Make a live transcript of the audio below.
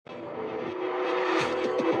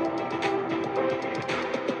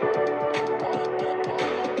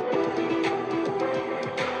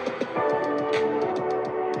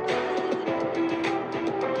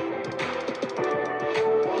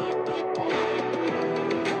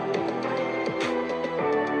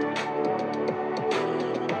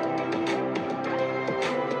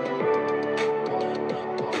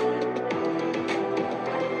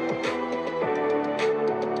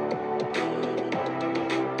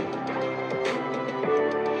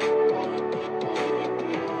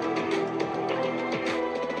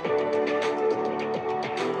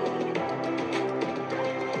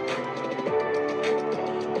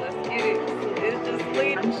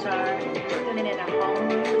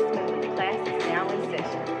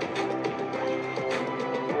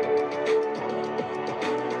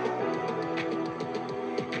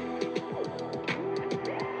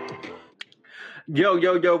Yo,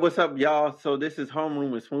 yo, yo, what's up, y'all? So this is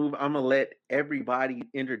Homeroom with Smooth. I'm gonna let everybody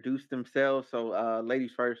introduce themselves. So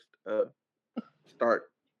ladies first,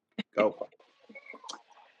 start. Go.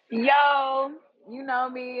 Yo, you know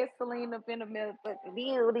me, it's Selena up in the motherfucking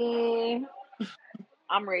building.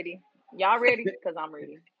 I'm ready. Y'all ready? Because I'm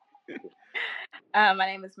ready. My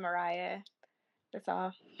name is Mariah. That's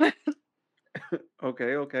all.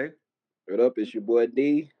 Okay. What up? It's your boy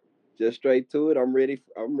D. Just straight to it. I'm ready.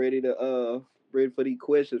 I'm ready for these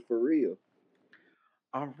questions for real.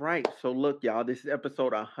 All right. So look, y'all, this is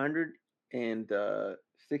episode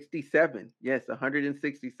 167. Yes,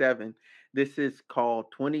 167. This is called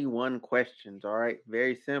 21 questions. All right.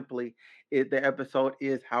 Very simply, the episode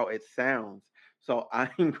is how it sounds. So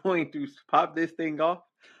I'm going to pop this thing off.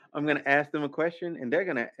 I'm gonna ask them a question, and they're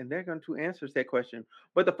going to answer that question.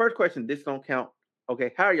 But the first question, this don't count.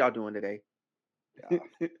 Okay, how are y'all doing today?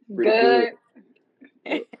 Pretty good.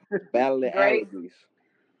 Good. Battling Great. allergies.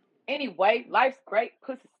 Anyway, life's great.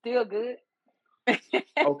 Pussy's still good.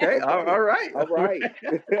 Okay, all right. All right.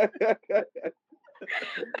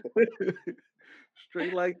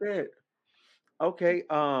 Straight like that. Okay,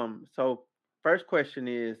 so first question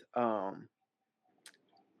is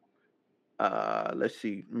let's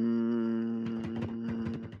see.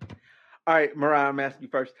 All right, Mariah, I'm asking you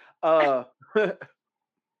first.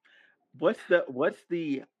 What's the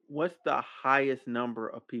highest number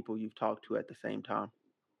of people you've talked to at the same time?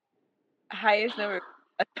 Highest number.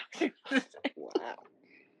 Wow.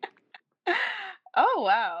 Oh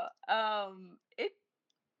wow. It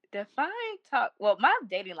define talk. Well, my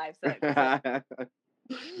dating life sucks.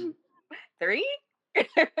 So. 3.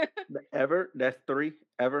 Ever? That's 3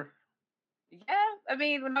 ever. Yeah, I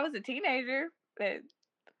mean when I was a teenager, but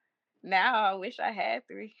now I wish I had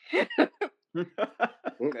 3. All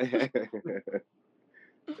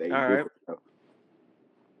They right.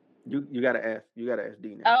 good. You gotta ask. You gotta ask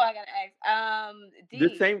D now. Oh, I gotta ask. The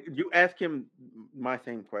D. same. You ask him my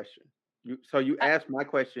same question. You I, ask my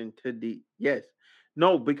question to D. Yes.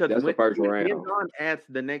 No, because That's the first when round. Don asks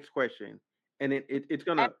the next question, and it's I-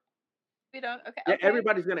 gonna we don't. Okay. yeah, Okay.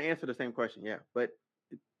 everybody's gonna answer the same question. Yeah, but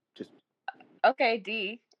just Okay.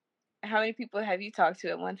 D. How many people have you talked to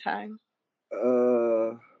at one time?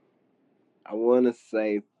 I want to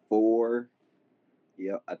say 4.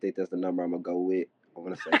 Yep, I think that's the number I'm gonna go with. I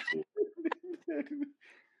want to say 4.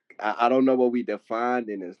 I don't know what we defined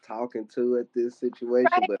in as talking to at this situation,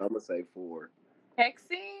 Right. but I'm gonna say 4.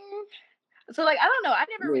 Texting. So I don't know. I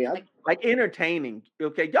never really Yeah. like entertaining.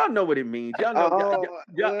 Okay, y'all know what it means. Y'all know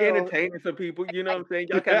y'all Well, entertaining some people. You know what I'm saying?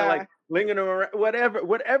 Y'all kind of like lingering around. Whatever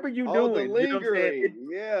you oh, the doing. You know what I'm saying? lingering.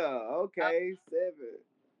 Yeah. Okay.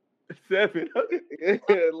 7.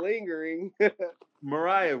 Lingering.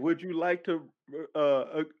 Mariah, would you like to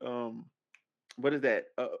what is that?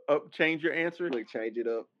 Change your answer? Look, change it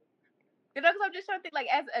up. because I'm just trying to think.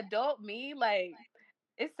 As adult me,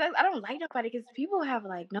 it says I don't like nobody because people have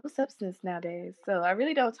no substance nowadays. So I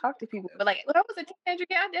really don't talk to people. But when I was a teenager,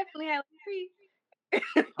 yeah, I definitely had 3.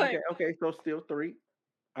 Okay, so still 3.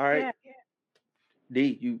 All right. Yeah.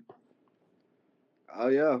 D, you Oh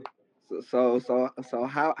yeah. So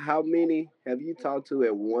how many have you talked to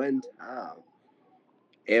at one time?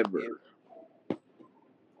 Ever?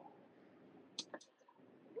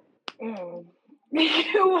 You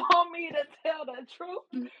want me to tell the truth?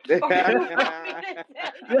 Or you want me to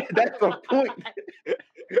tell you? that's the point.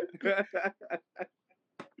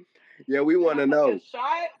 Yeah, we want to know. A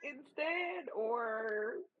shot instead,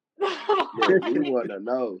 or Yeah, we want to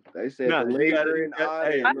know. They said Nah, the you gotta, lingering, all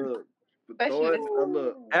hey, that. Look, throw it.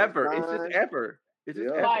 Look, ever. It's just sign. ever. It's just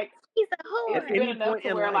Yeah. ever. like He's a At it's whore. been any enough point to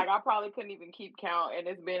in where life. I probably couldn't even keep count, and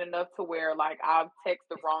it's been enough to where I've texted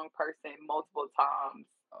the wrong person multiple times.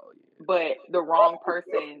 Oh yeah. But the wrong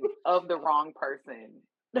person of the wrong person,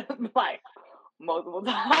 multiple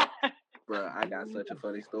times. Bro, I got such a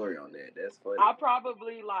funny story on that. That's funny. I'll probably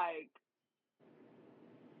say 20.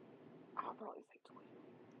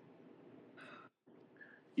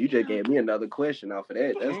 You just gave me another question off of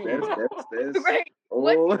that. That's Right.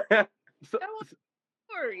 oh. So,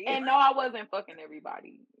 Story. And no, I wasn't fucking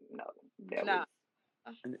everybody. No, that Nah.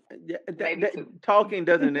 was yeah, maybe 2. talking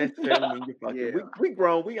doesn't necessarily mean you're fucking. Yeah. We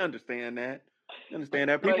grown. We understand that. But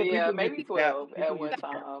People maybe used to cap. 12 People at one used to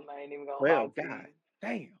cap. time. I ain't even gonna lie 12. to God you.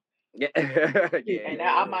 damn. Yeah. And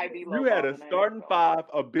now I might be low. You had a starting 5,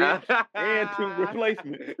 a bench, and 2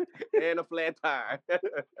 replacements, and a flat tire.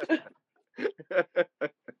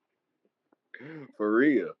 For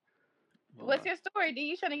real. What's your story? D,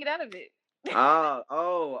 you trying to get out of it?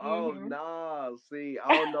 Oh, Mhm. no. See,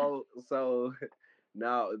 I don't know. So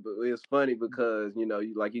No, but it's funny because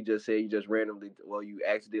like you just said, you just randomly, well, you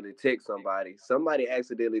accidentally text somebody. Somebody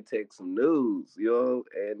accidentally text some news,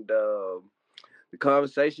 and the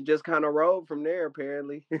conversation just kind of rolled from there,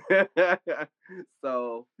 apparently.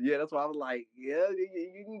 So yeah, that's why I was like, yeah,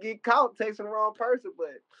 you can get caught texting the wrong person,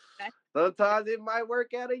 but sometimes it might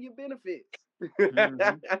work out in your benefits.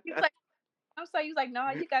 Mm-hmm. He was like, I'm sorry. He was like, no,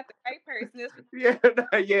 you got the right person. Yeah,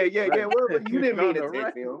 yeah. Right. Well, you You didn't mean found to the text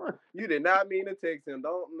right him. one. You did not mean to text him.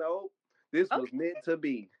 Don't know. This was Okay, meant to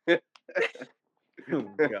be.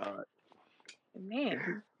 Oh God.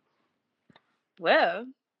 man. Well,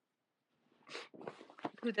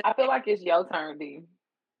 who does I feel it? like it's your turn, D.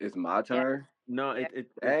 It's my Yeah, turn. No, yeah.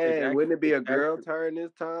 it's Hey, wouldn't actually it be a girl turn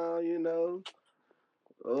this time?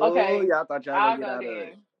 Oh, Okay, y'all thought y'all gonna I'll get go out of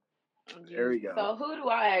it. then. There You we go. So who do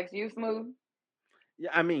I ask? You, Smooth? yeah.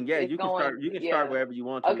 I mean, yeah. It's You can going, start. You can start yeah. wherever you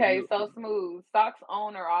want to. Okay, You so Smooth. Socks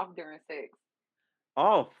on or off during sex?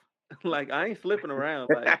 off. Like I ain't slipping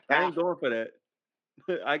around. Like I ain't going for that.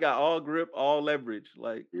 I got all grip, all leverage.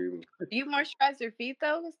 Like Do you moisturize your feet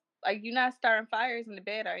though? Like you're not starting fires in the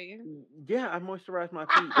bed, are you? yeah, I moisturize my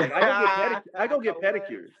feet. Like I go get I go get What?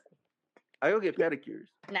 pedicures. I go get pedicures.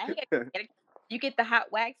 Now you get the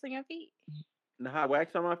hot wax on your feet. The hot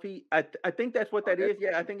wax on my feet. I think that's what Oh, that is.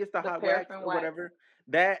 Yeah, I think it's the The hot wax paraffin or wax. whatever.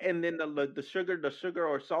 That and then the sugar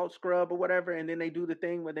or salt scrub or whatever, and then they do the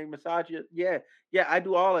thing where they massage you. Yeah, yeah, I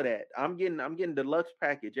do all of that. I'm getting deluxe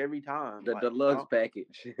package every time. the Like, deluxe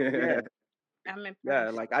package. yeah, I'm yeah.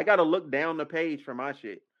 impressed. Like I gotta look down the page for my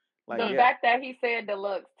shit. Like, The Hmm. yeah, fact that he said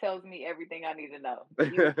deluxe tells me everything I need to know.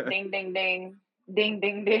 You ding ding ding. Ding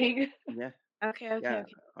ding ding. yeah, Okay, okay, yeah.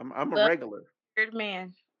 okay. I'm a Well, regular. weird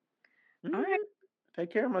man. All right. Mhm.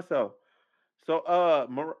 Take care of myself. So,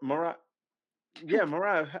 Mariah, yeah,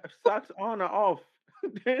 Mariah, socks on or off?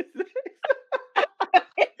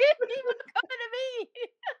 He was coming to me.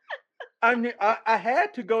 I mean, I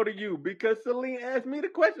had to go to you because Celine asked me the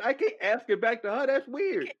question. I can't ask it back to her. That's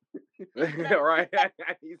weird. Right?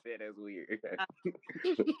 He said that's weird.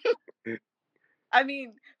 I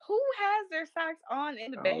mean, who has their socks on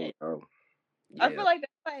in the I bed? don't know. I Yeah. feel like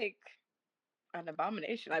that's like an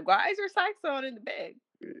abomination. Like, why is your socks on in the bed?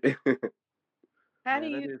 How do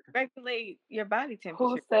Yeah, that you is. regulate your body Who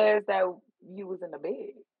temperature? says that you was in the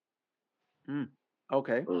bed? Mm,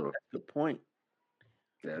 okay, Mm, that's a good point.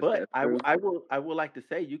 that's But true. I will like to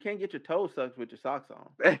say you can't get your toes sucked with your socks on.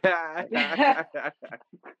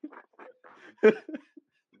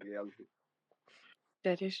 Yeah,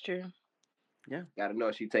 That is true. Yeah, gotta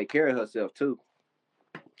know she take care of herself too.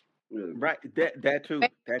 Yeah. right. That too.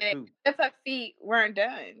 Wait a That minute. too. If her feet weren't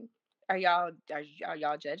done, are y'all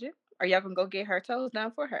judging? Are y'all gonna go get her toes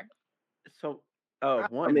done for her? So, I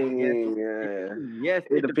one, yes, mean, yeah. yes,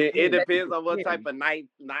 It it depends. It depends. But It depends on what type depends. of night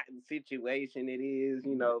situation it is.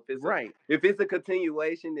 Right. If it's a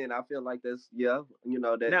continuation, then I feel like that's yeah.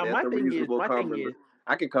 Now, That's a reasonable my thing compromise. is,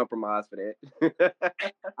 I can compromise for that.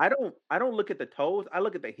 I don't look at the toes. I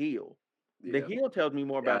look at the heel. The Yeah, heel tells me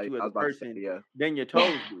more yeah. about you as I a was about to say person yeah, than your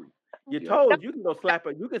toes do. Your yep, toes, you can go slap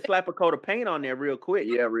a you can slap a coat of paint on there real quick,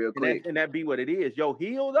 yeah. Real and quick. that be what it is. Your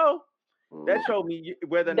heel though, that Mm, show me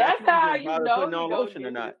whether or not That's you how even you bother know putting he on gonna lotion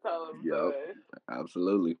or get his not. toes yep, done.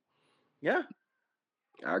 absolutely. Yeah.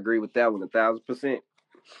 I agree with that one 1,000%.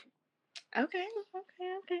 okay,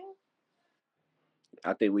 okay, okay.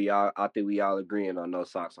 I think we all agreeing on no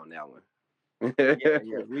socks on that one. Yeah,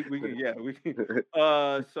 yeah, we can, yeah, we can.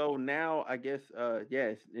 So now I guess,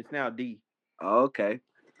 yeah, it's now D. Okay,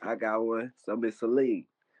 I got one. So Miss Celine,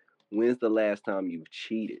 when's the last time you've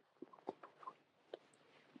cheated?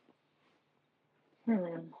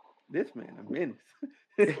 Hmm. This man a menace.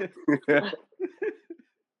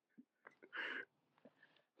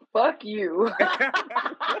 Fuck you.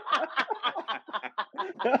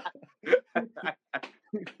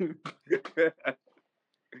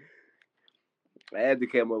 I had to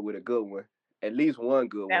come up with a good one. At least one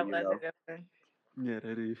good That one. was a good one. Yeah,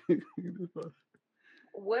 that is.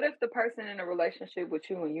 What if the person in a relationship with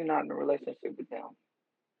you and you're not in a relationship with them?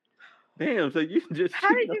 Damn, so you just How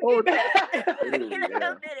cheating did the you whole get time. that? Ooh, Wait a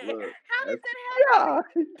yeah. minute. Look, How does that's that happen? God.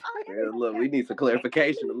 Oh, yeah, look. We need some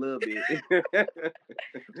clarification a little bit.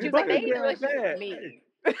 she was like, they Fucking in a down relationship with bad. me.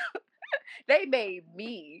 They made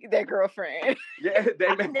me their girlfriend. Yeah,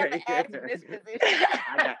 they I never may. asked for this position.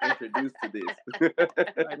 I got introduced to this.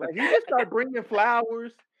 Like he just started bringing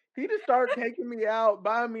flowers. He just started taking me out,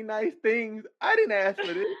 buying me nice things. I didn't ask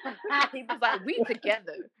for this. He was like, we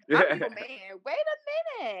together. I'm your man. Wait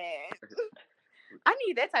a minute. I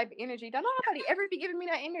need that type of energy. Don't nobody ever be giving me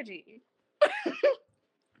that energy.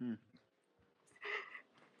 Mm,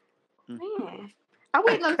 mm. Man. I'm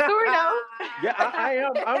waiting on the story though. Yeah, I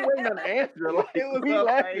am. I'm waiting on the answer. Like It was we her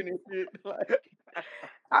laughing face. and shit. Like,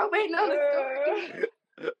 I'm waiting on the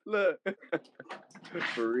story. Look,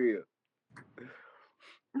 for real.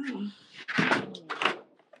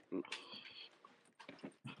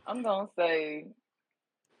 I'm gonna say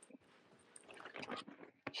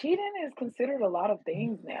cheating is considered a lot of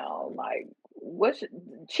things now. Like, what's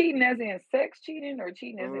cheating as in sex cheating or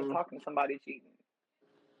cheating as in talking to somebody cheating?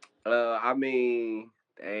 I mean,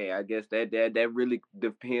 hey, I guess that really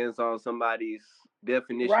depends on somebody's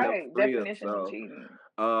definition of Right, real. definition of So, cheating.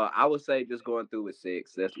 I would say just going through with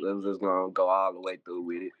sex. Let's just gonna go all the way through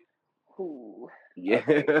with it. Who? Yeah.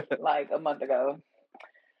 Okay, like a month ago.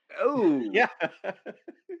 Ooh. yeah.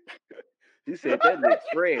 He said that lip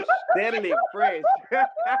fresh. That lip fresh. I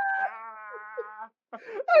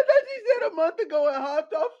thought you said a month ago at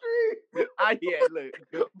Hopped Off Street. Yeah,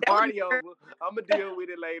 look. Party over. I'm gonna deal with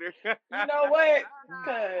it later. You know what?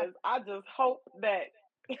 Because I just hope that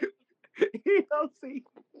You don't see.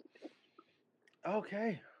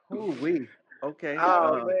 Okay. Ooh, we. Okay. y'all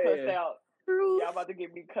Oh about to get me cussed man. out. Truth. Y'all about to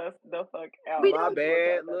get me cussed the fuck out. We My don't-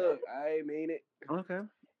 bad. Look, I ain't mean it. Okay.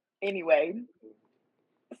 Anyway,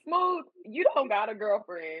 Smooth, you don't got a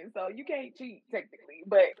girlfriend, so you can't cheat technically.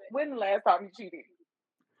 But when the last time you cheated?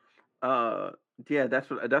 Yeah, that's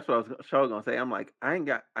what I was sure gonna say. I'm like, I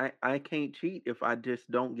can't cheat if I just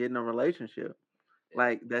don't get in a relationship.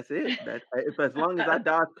 Like that's it. That if as long as I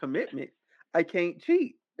dodge commitment, I can't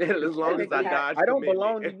cheat. As long as I dodge I don't commitment.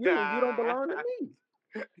 belong to you. You don't belong to me.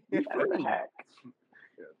 Be That is a free. hack.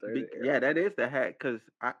 Yeah, that is the hack because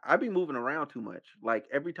I be moving around too much. Like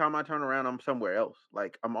every time I turn around, I'm somewhere else.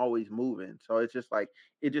 Like I'm always moving. So it's just like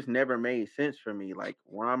it just never made sense for me. Like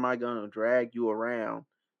why am I gonna drag you around?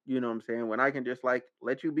 You know what I'm saying? When I can just like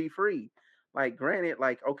let you be free. Like granted,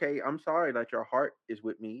 like okay, I'm sorry that your heart is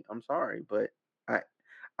with me. I'm sorry, but I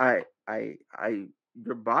I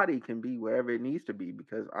your body can be wherever it needs to be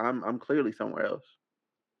because I'm clearly somewhere else.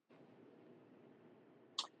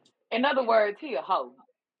 In other words, he a hoe.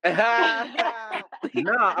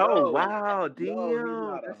 Nah, oh No, wow, no, he's damn.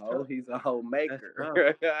 not a That's hoe. tough. He's a hoe That's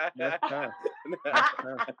maker. tough. That's tough. That's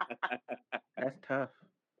tough. That's tough.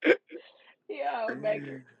 Yeah, make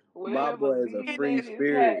it. My Whatever boy is a be free in his hat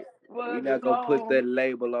spirit. We was not his gonna put that own.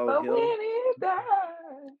 label on But when him. it died,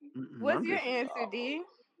 What's I'm your just answer, D?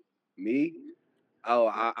 Me? Oh,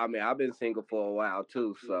 I mean, I've been single for a while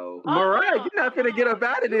too, so Mariah, you're not gonna get up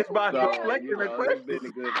out of this by so you deflecting a know it's question. been a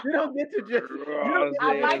good. You don't get to just You you know what don't I'm get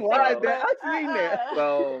I to just like saying? that, slide that. but I seen that.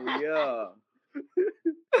 So yeah.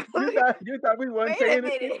 You thought we wasn't Wait a paying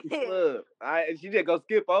attention. minute. Look, she just go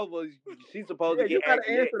skip over. She's supposed Yeah, to you get gotta asked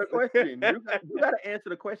answer the next. question. You gotta answer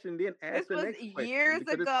the question, then This ask the was next question years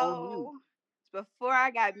because it's on you. ago. Before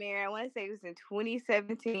I got married. I want to say it was in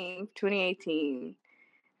 2017, 2018.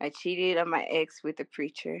 I cheated on my ex with a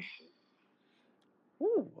preacher.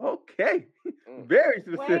 Ooh, okay. Very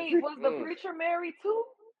wait, specific. was the preacher married too?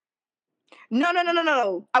 No.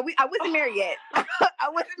 I wasn't married yet. I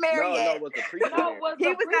wasn't married No, yet. was the preacher No, married? was He the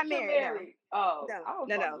was not preacher married, married? Oh, No, I was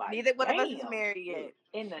no. fucking like, Neither one of us is damn. married yet.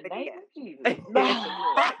 In the But name yeah. of Jesus.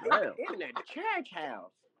 Well, Even at the church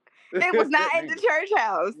house. It was not at the church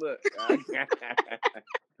house. Look,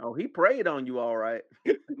 oh, he preyed on you, all right.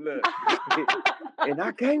 look, and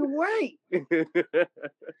I can't wait.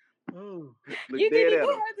 Oh, Look You dead didn't at even him.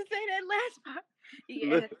 have to say that last part.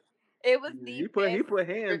 Yeah. Look, It was the he best put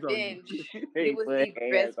hands revenge. on you. It was put the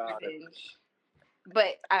hands best on it. revenge.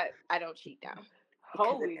 But I don't cheat now.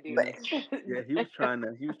 Holy Yeah, dude. yeah, he was trying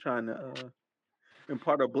to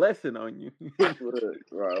impart a blessing on you. Look,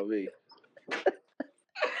 Robbie.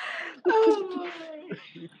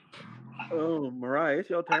 Oh, Mariah, it's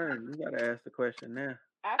your turn. You gotta ask the question now.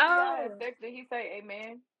 After y'all had sex, did he say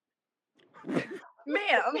amen?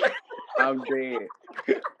 Ma'am. I'm dead.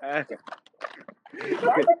 That's a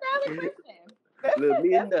valid question. Look,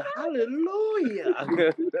 me in the hallelujah.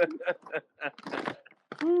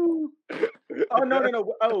 Oh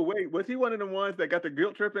no! Oh wait, was he one of the ones that got the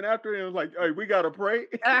guilt tripping after and was like, "Hey, we gotta pray"?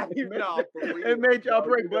 No, for real. It made y'all No,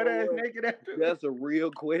 pray you butt know ass what? naked after. That's a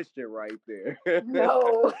real question right there.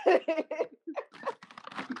 No.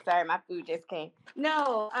 Sorry, my food just came.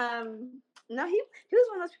 No, no, he was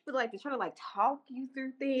one of those people like to try to like talk you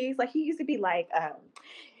through things. Like he used to be like,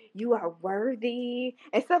 you are worthy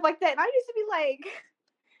and stuff like that. And I used to be like,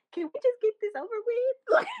 can we just get this over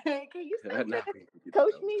with? Like, can you stop trying to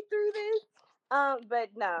coach me through this? But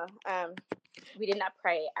no, we did not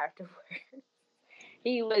pray afterwards.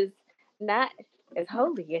 He was not as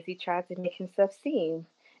holy as he tried to make himself seem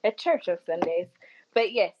at church on Sundays.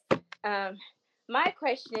 But yes, my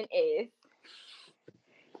question is,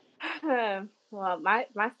 Well, my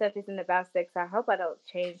stuff isn't about sex. I hope I don't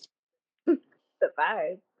change the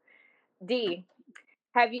vibe. D,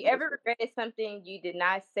 have you ever regretted something you did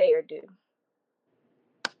not say or do?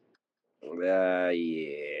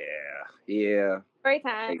 Yeah. Story I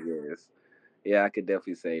time. guess. Yeah, I could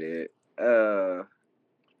definitely say that.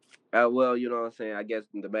 Well, you know what I'm saying. I guess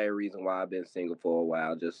the main reason why I've been single for a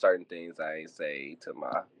while, just certain things I ain't say to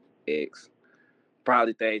my ex.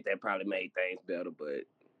 Probably things that probably made things better, but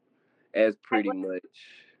as Like pretty what? much,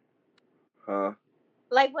 huh?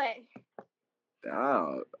 Like what?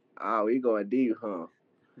 Oh, we going deep, huh?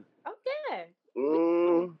 Okay.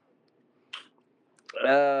 Mm,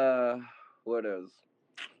 uh, what else?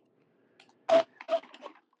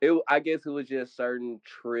 I guess it was just certain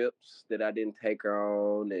trips that I didn't take her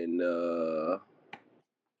on, and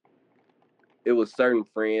it was certain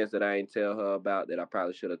friends that I didn't tell her about that I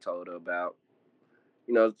probably should have told her about.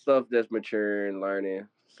 You know, stuff that's maturing, learning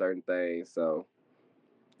certain things. So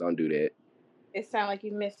don't do that. It sounds like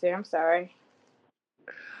you missed it. I'm sorry.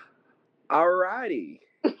 Alrighty.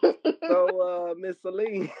 So, Miss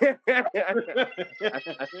Celine,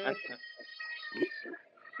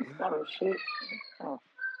 Oh shit. Oh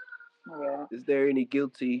yeah. is there any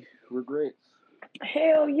guilty regrets?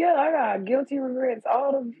 Hell yeah, I got guilty regrets.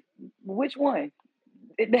 All of which one?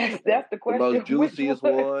 That's the The most question. Which juiciest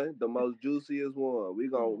one? one. The most juiciest one. We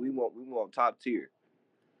want top tier.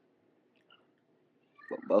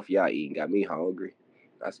 But both y'all eating got me hungry.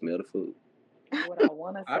 I smell the food. What I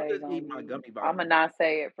want to I'm say just gonna eating my be. gummy I'm gonna bottom. not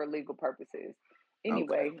say it for legal purposes. Okay.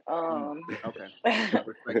 Anyway, Okay. I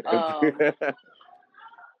respect that. um,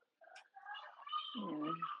 hmm,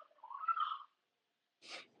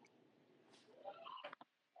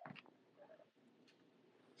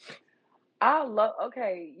 I love.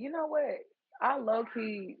 Okay, you know what? I low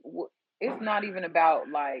key. It's not even about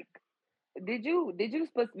like.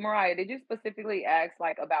 Mariah? Did you specifically ask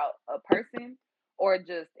like about a person or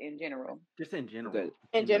just in general? Just in general. Okay.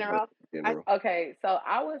 In In general. general, I General. Okay, so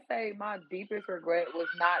I would say my deepest regret was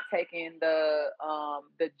not taking the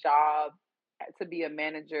job to be a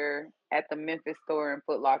manager at the Memphis store in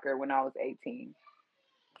Foot Locker when I was 18.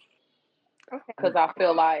 okay. Because I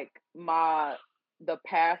feel like the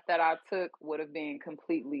path that I took would have been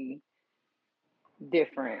completely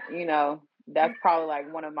different. That's probably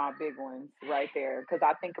like one of my big ones right there. Because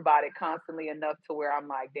I think about it constantly enough to where I'm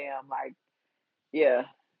like, damn, like, yeah,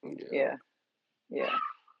 Yeah. yeah, yeah.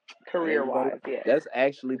 And Career you know, wise, yeah. that's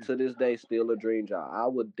actually to this day still a dream job. I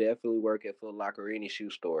would definitely work at Foot Locker or any shoe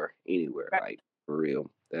store anywhere. Right. Like for real.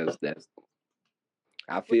 That's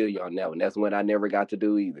I feel you on that one. That's one I never got to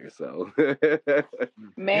do either. So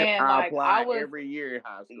Man, I like I applied was every year in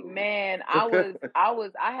high school. Man,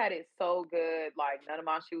 I had it so good. Like none of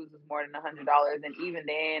my shoes was more than $100, and even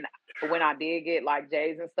then, when I did get like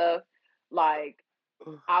J's and stuff, like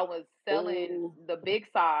I was selling Oh, the big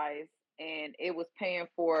size, and it was paying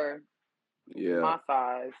for yeah, my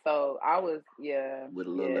size. So I was, yeah, with a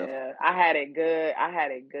little left. yeah. I had it good. I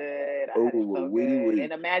had it good. I Oh, had it so wee good. wee.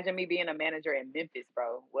 And imagine me being a manager in Memphis,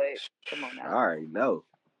 bro. What? Come on I now. already know.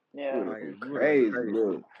 Would Yeah. have Oh, yeah, been you would have been crazy.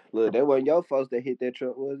 crazy. Look, that wasn't your folks that hit that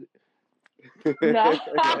truck, was Nah,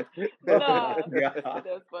 Oh nah. my god.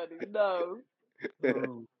 That's funny. No. it?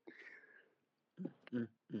 Oh. Mm,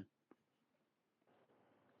 mm.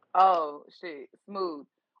 Oh shit, smooth.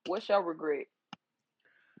 What's your regret?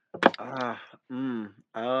 Ah.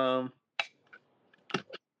 Um.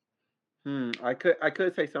 I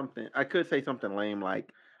could say something. I could say something lame like,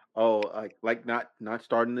 oh, like not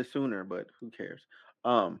starting this sooner, but who cares?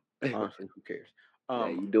 Um. Honestly, who cares?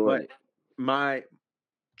 Hey, you doing But it? my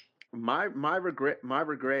my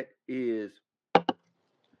regret is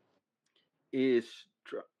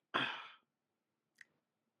tr-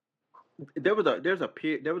 there was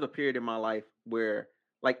a period in my life where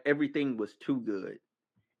like everything was too good,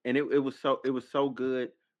 and it was so good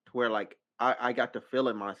to where like I got to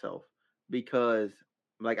feeling myself because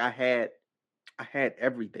like I had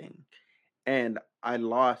everything, and I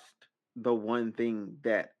lost the one thing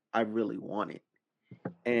that I really wanted,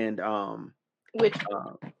 and Which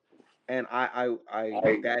uh, and I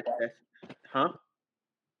that's huh.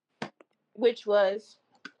 which was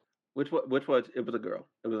Which was it was a girl.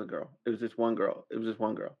 It was a girl. It was just one girl. It was just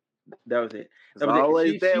one girl. That was it. It's That was it.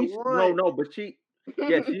 always She that she's no one. no, but she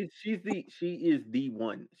is the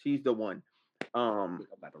one. She's the one. Um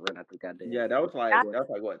I'm about to run out the goddamn yeah, that was I, like that was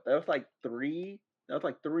like what? That was like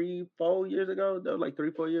 4 years ago. That was like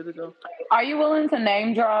 3-4 years ago. Are you willing to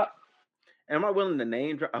name drop? Am I willing to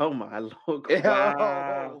name drop? Oh my lord!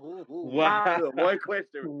 Wow, Oh, wow. look, one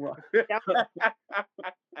question. Wow. don't,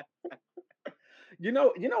 You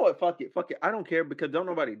know what? Fuck it. I don't care because don't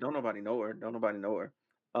nobody know her. Don't nobody know her.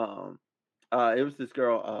 Um, it was this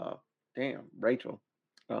girl. Damn, Rachel.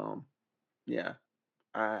 Um, yeah.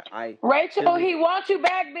 I Rachel, Tilly. he wants you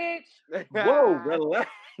back, bitch. Whoa, relax.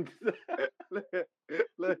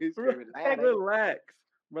 Look, he's screaming relax, loud, ain't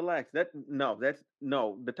relax. That's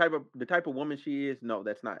no the type of woman she is. No,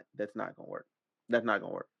 that's not gonna work. That's not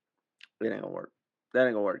gonna work. It ain't gonna work. That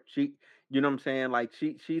ain't gonna work. She, you know what I'm saying? Like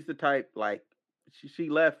she's the type like she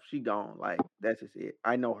left, she gone. Like that's just it.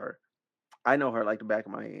 I know her. I know her like the back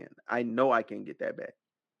of my hand. I know I can't get that back.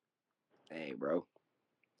 Hey, bro.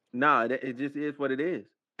 Nah, it just is what it is.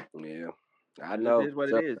 Yeah, I It just know. is what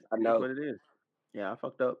it So is. I It's know. what it is. Yeah, I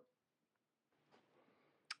fucked up.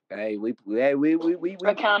 Hey, we get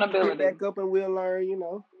Accountability. back up and we'll learn. You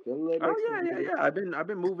know, we'll let Oh next time we do yeah. I've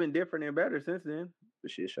been moving different and better since then the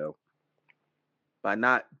shit show. by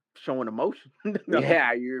not showing emotion. No.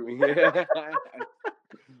 Yeah, you hear me?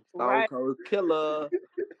 Stone Right. Cold Killer.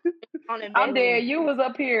 On I'm invest. dead. You was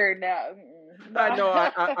up here now. I know.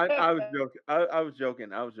 Nah. I was joking. I was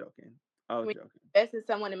joking. I was joking. I was When joking. you invest in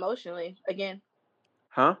someone emotionally again.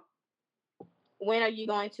 Huh? When are you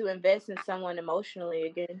going to invest in someone emotionally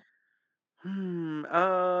again? Hmm.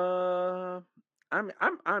 I'm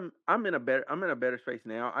in a better space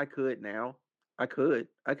now. I could now. I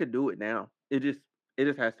could do it now. It just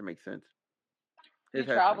has to make sense. It You has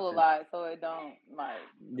to make travel a sense. lot, so it don't like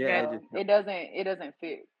Yeah. It Okay. just it doesn't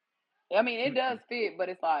fit. I mean, it does fit, but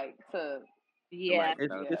it's like to Yeah. like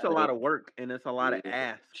it's a yeah. lot of work and it's a lot of Yeah,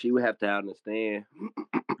 ask. she would have to understand.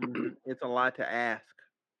 It's a lot to ask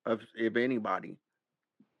of if anybody.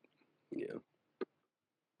 Yeah,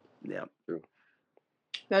 Yeah. true.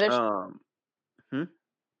 No, that's Um. Hmm?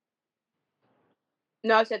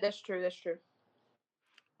 no. I said that's true. That's true.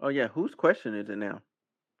 Oh yeah. Whose question is it now?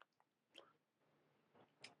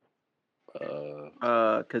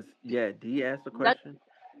 Uh, Cause yeah, D asked a Not question.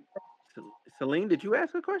 Celine, did you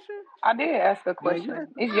ask a question? I did ask a Yeah, you question.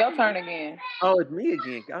 asked. It's your turn again. Oh, it's me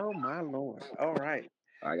again. Oh my lord. All right.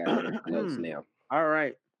 I gotta take notes now. All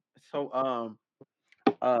right. So uh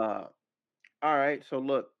all right. So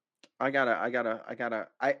look, I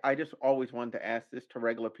just always wanted to ask this to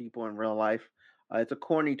regular people in real life. It's a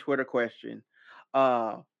corny Twitter question.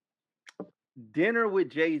 Uh Dinner with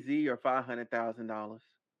Jay-Z or $500,000?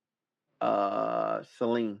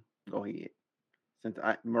 Celine, go ahead. Since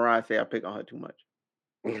Mariah say I pick on her too much.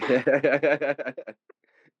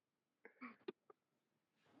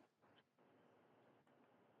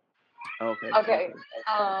 Okay, Okay. okay.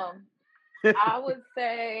 Um, I would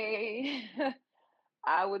say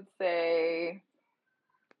I would say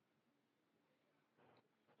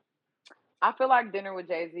I feel like dinner with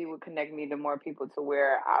Jay Z would connect me to more people to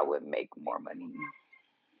where I would make more money.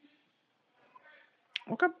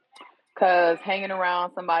 Okay. Cause hanging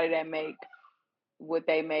around somebody that make what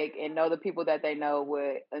they make and know the people that they know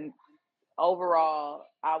would, and overall,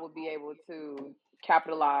 I would be able to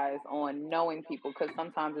capitalize on knowing people. Cause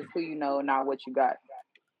sometimes it's who you know, not what you got.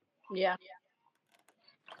 yeah.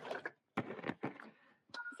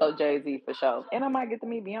 So Jay Z for sure, and I might get to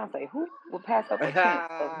meet Beyonce. Who would pass up a chance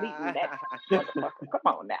of meeting that motherfucker? Come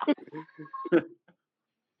on now.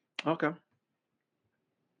 Okay.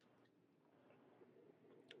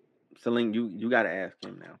 Celine, you gotta ask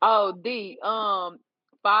him now. Oh, D.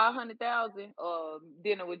 500,000.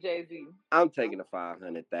 Dinner with Jay Z. I'm taking the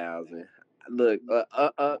 500,000. Look,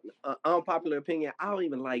 unpopular opinion. I don't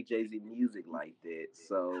even like Jay Z music like that.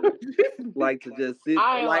 So, like to just sit,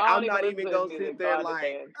 like I I'm don't even not listen even to his gonna sit music, so there I like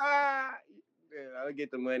understand. yeah, I'll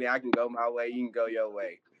get the money. I can go my way. You can go your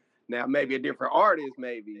way. Now maybe a different artist,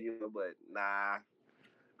 maybe but nah,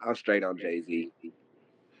 I'm straight on Jay Z.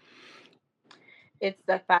 It's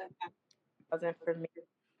the 5,000 for me.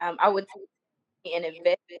 I would take and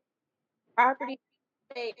invest in property,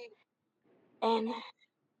 and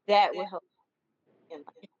that would help in life.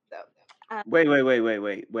 So,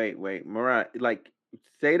 Wait. Mariah, like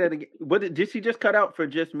say that again. Did she just cut out for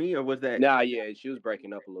just me or was that Nah, yeah, she was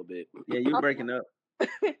breaking up a little bit. yeah, you breaking up? no,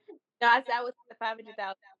 I said I would take the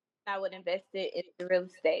 500,000. I would invest it into real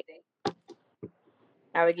estate.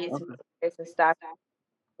 I would get some Okay. shares and stocks.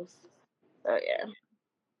 So yeah.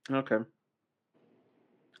 Okay.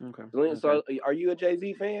 Okay. Okay. So, are you a Jay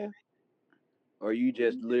Z fan, or are you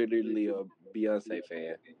just literally a Beyonce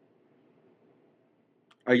fan?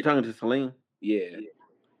 Are you talking to Celine? Yeah,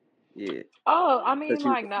 Yeah. Oh, I mean, because she.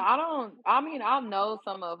 like, no, I don't. I mean, I know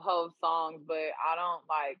some of Hov's songs, but I don't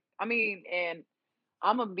like. I mean, and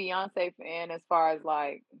I'm a Beyonce fan as far as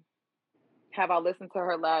like, have I listened to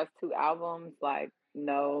her last two albums? Like,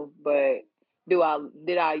 no, but do I?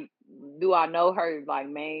 Did I do I know her like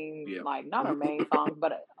main, like not her main songs,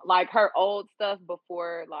 but like her old stuff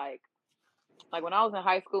before, like when I was in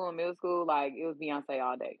high school and middle school, like it was Beyonce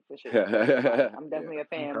all day for sure. Like, I'm definitely a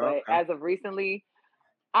fan, but as of recently,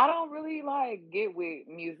 I don't really like get with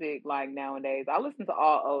music like nowadays. I listen to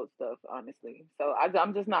all old stuff, honestly. So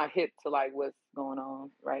I'm just not hip to like what's going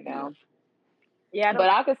on right now. Yeah, but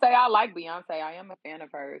I could say I like Beyonce. I am a fan of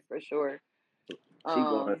hers for sure. She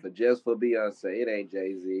going for just for Beyonce. It ain't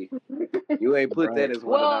Jay-Z. You ain't put that as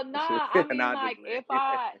one of Well, the nah. I mean, nah, like if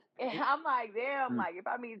I'm like, damn, like if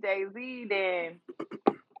I meet Jay-Z, then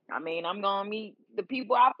I mean, I'm gonna meet the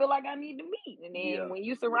people I feel like I need to meet, and then when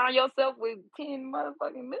you surround yourself with 10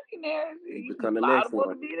 motherfucking millionaires, you become the next liable one.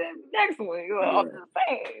 to be the next one. You know, I'm just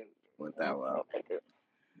saying. $1,000.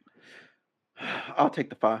 I'll take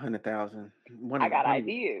the 500,000. I got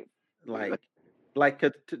ideas. Like,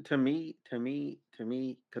 cause to me,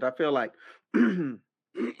 cause I feel like the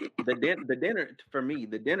dinner for me,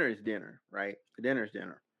 the dinner is dinner, right? The dinner is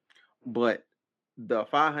dinner. But the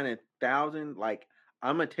 500,000, like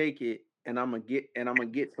I'm gonna take it and I'm gonna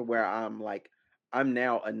get to where I'm like I'm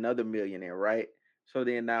now another millionaire, right? So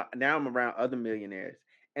then now I'm around other millionaires,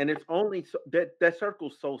 and it's only so, that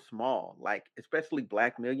circle's so small, like especially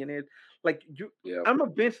black millionaires. Like I'm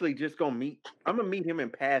eventually just gonna meet. I'm gonna meet him in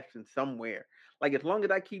passing somewhere. Like as long as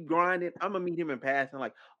I keep grinding, I'm gonna meet him in passing.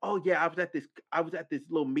 Like, oh yeah, I was at this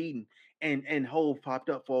little meeting, and Hove popped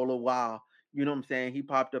up for a little while. You know what I'm saying? He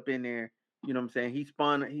popped up in there. You know what I'm saying?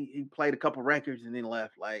 He played a couple records and then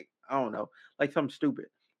left. Like, I don't know. Like something stupid.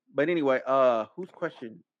 But anyway, whose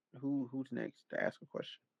question? Who's next to ask a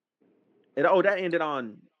question? That ended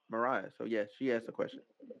on Mariah. So yes, she asked a question.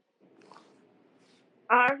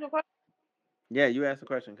 I asked a question. Yeah, you asked a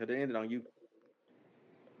question because it ended on you.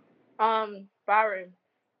 Byron,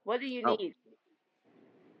 what do you Oh. need?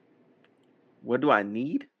 What do I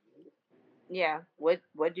need? Yeah, what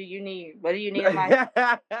do you need? What do you need in life?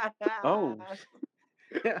 Oh,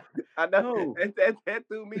 I know that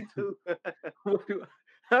threw me too.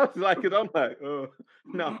 I was like, cause I'm like,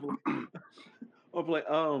 no. I'm like,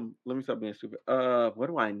 let me stop being stupid. What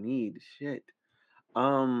do I need? Shit.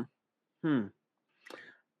 Um, hmm.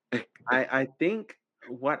 I think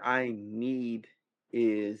what I need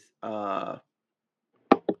is I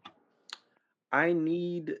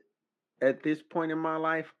need at this point in my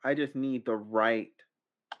life, I just need the right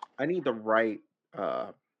I need the right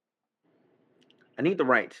uh I need the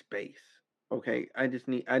right space. Okay. I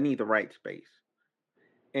need the right space.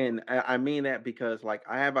 And I mean that because like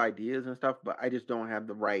I have ideas and stuff, but I just don't have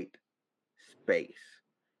the right space.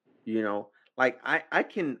 You know, like I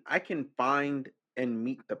can find and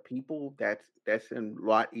meet the people that's a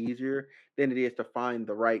lot easier than it is to find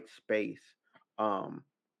the right space. Um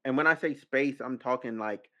and when I say space, I'm talking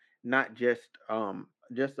like not just a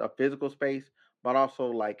physical space, but also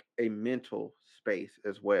like a mental space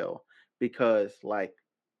as well. Because like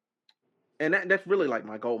and that's really like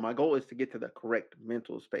my goal. My goal is to get to the correct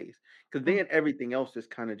mental space because then everything else just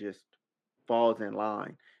kind of just falls in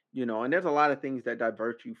line, you know. And there's a lot of things that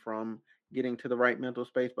divert you from getting to the right mental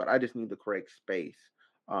space, but I just need the correct space.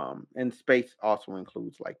 And space also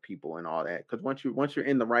includes like people and all that because once you're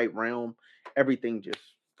in the right realm, everything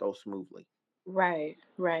just goes smoothly. Right.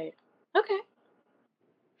 Okay.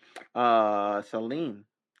 Celine,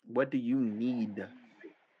 what do you need?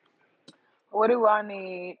 What do I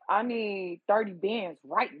need? I need 30 bands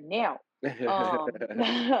right now.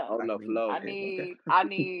 On the flow. I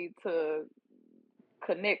need to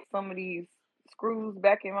connect some of these screws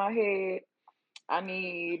back in my head. I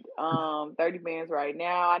need 30 bands right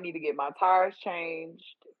now. I need to get my tires changed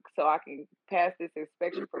so I can pass this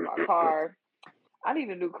inspection for my car. I need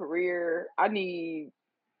a new career. I need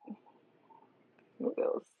what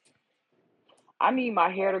else? I need my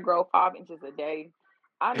hair to grow 5 inches a day.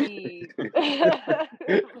 I need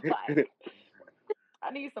like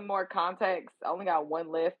I need some more contacts. I only got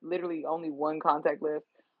one left. Literally only one contact left.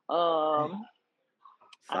 I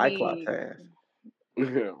Cyclops need ass.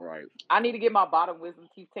 Right. I need to get my bottom wisdom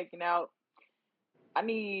teeth taken out. I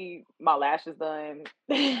need my lashes done.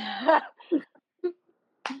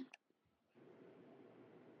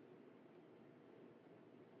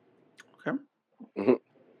 Okay.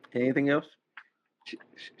 Anything else?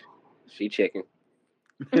 She checking.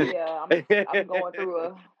 Yeah, I'm going through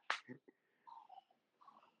a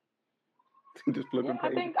Just flipping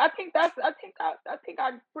pages. I think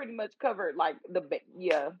I pretty much covered like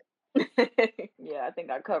yeah. Yeah, I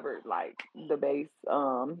think I covered like the base.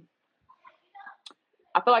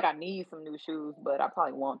 I feel like I need some new shoes, but I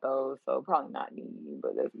probably want those, so probably not need.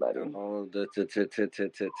 But that's buddy. Oh,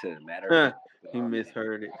 matter of Huh, fact, he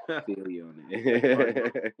misheard it. I feel you on That's funny.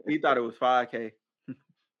 it. He thought it was 5K.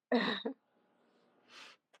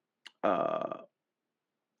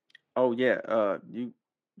 Oh yeah. You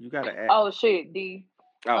gotta add. Oh shit, D.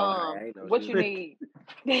 Oh, I ain't know What she you was. need?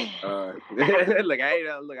 Look, I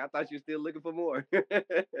ain't look. I thought you were still looking for more.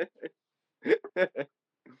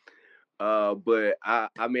 But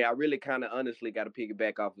I mean, I really kind of honestly got to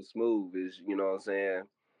piggyback off of Smooth. Is you know what I'm saying?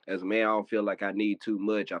 As a man, I don't feel like I need too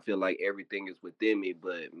much. I feel like everything is within me,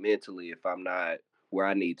 but mentally, if I'm not where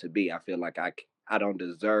I need to be, I feel like I don't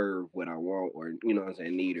deserve what I want, or you know what I'm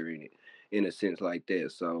saying, need or in a sense like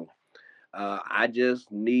that. So I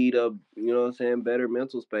just need a you know what I'm saying better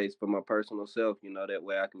mental space for my personal self. You know that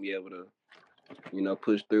way I can be able to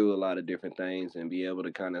push through a lot of different things and be able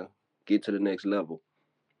to kind of get to the next level.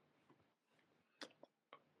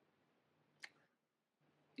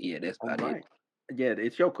 Yeah, that's All about it. right. Yeah,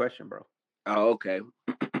 it's your question, bro. Oh, okay.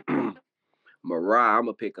 Mariah, I'm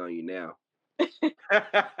gonna pick on you now.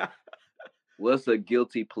 What's a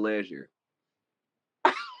guilty pleasure?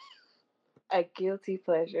 A guilty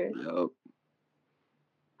pleasure. Yup.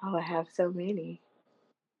 Oh, I have so many.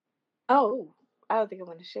 Oh, I don't think I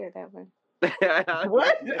want to share that one.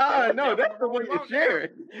 What? No, that's the one you're sharing.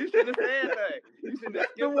 You should have said that. You should have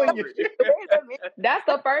That's the skipped one over you it. Wait a minute. That's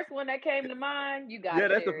the first one that came to mind. You gotta Yeah,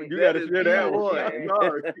 share it. you That gotta is share You that gotta one. share I'm it.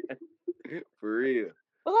 sorry. For real.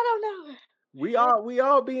 Well, I don't know. We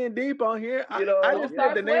all being deep on here. You know, I Don't just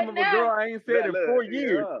start said the name of a sweating girl now. I ain't said in 4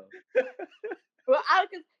 years. Yeah. Well,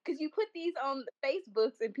 because you put these on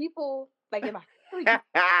Facebooks and people like in my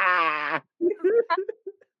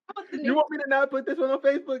You want me to not put this one on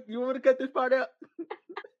Facebook? You want me to cut this part out?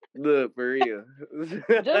 Look, for real.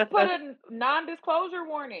 Just put a non-disclosure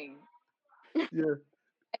warning. Yeah.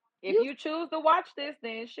 If you choose to watch this,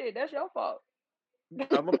 then shit, that's your fault.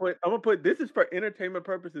 I'm gonna put this is for entertainment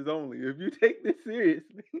purposes only. If you take this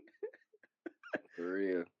seriously. For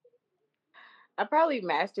real. I probably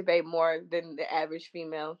masturbate more than the average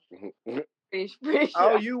female. Pretty sure.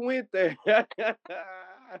 Oh, you went there.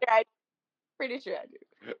 Pretty sure I do.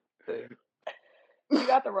 You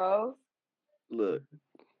got the rose. Look.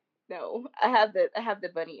 No, I have the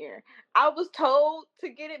bunny ear. I was told to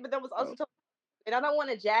get it, but then was also told, and I don't want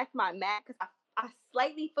to jack my Mac because I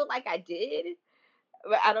slightly feel like I did,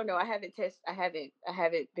 but I don't know. I haven't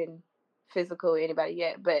been physical with anybody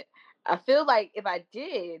yet, but I feel like if I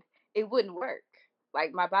did, it wouldn't work.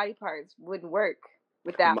 Like my body parts wouldn't work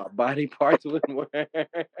without My body parts wouldn't work.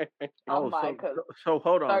 I'm like, so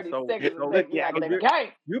hold on. 30 So seconds will make me out of the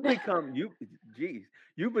game.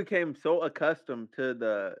 you became so accustomed to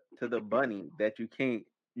the bunny that you can't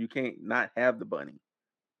not have the bunny.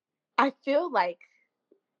 I feel like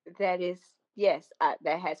that is yes,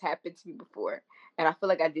 that has happened to me before, and I feel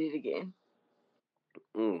like I did it again.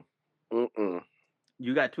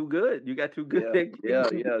 You got too good. You got too good. Yeah.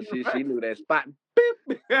 She knew that spot.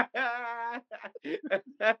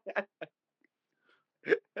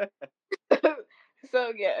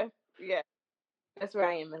 So yeah, that's where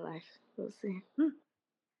I am in life. We'll see.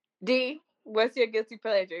 D, what's your guilty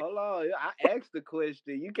pleasure? Hold on, I asked the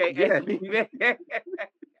question. You can't ask me back.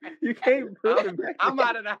 You can't put it back. I'm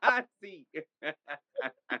out of the hot seat.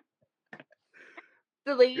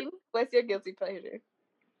 Celine, what's your guilty pleasure?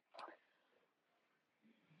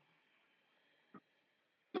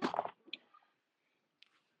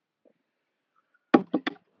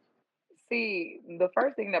 See, the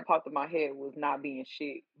first thing that popped in my head was not being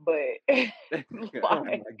shit, but Oh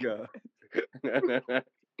my god.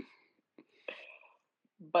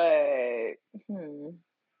 But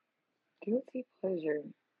guilty pleasure.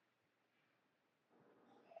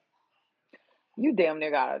 You damn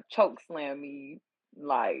near gotta choke slam me,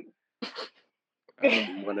 like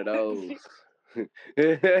one of those.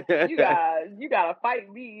 you gotta fight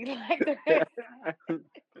me like that.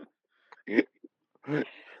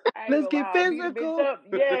 Let's get physical. Up.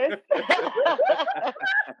 Yes.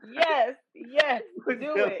 yes.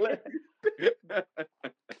 Do it.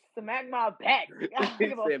 Smack my back.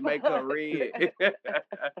 He said make her red.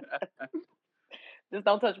 Just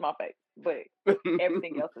don't touch my face. But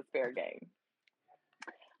everything else is fair game.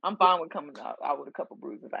 I'm fine with coming out with a couple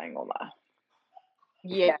bruises. I ain't gonna lie.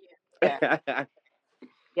 Yeah.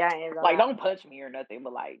 Yeah, like don't punch me or nothing,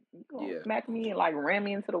 but like smack me and like ram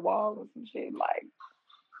me into the wall or some shit, like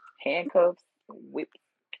handcuffs, whips.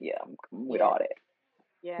 Yeah, I'm with all that.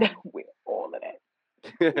 Yeah, with all of that.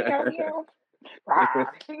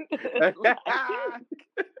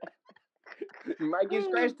 You might get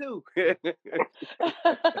scratched too.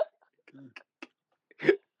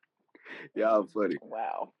 Y'all funny.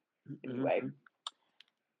 Wow. Anyway, Mm-hmm.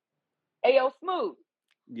 Ayo Smooth,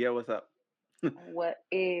 Yeah, what's up? what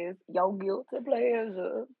is your guilty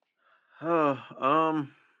pleasure? Oh,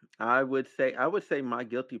 I would say my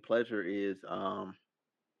guilty pleasure is mm,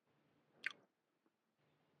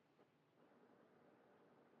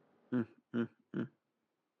 mm, mm.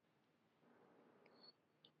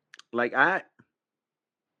 Like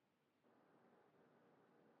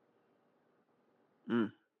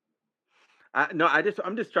mm, I no,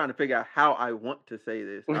 I'm just trying to figure out how I want to say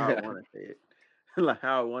this, how I want to say it, like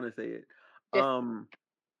how I want to say it. Just Um,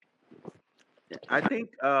 I think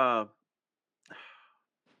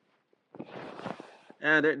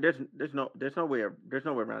there's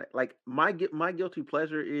no way around it. Like my guilty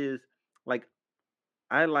pleasure is like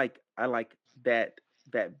I like that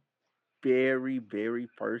that very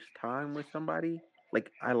first time with somebody.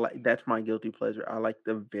 Like I like that's my guilty pleasure. I like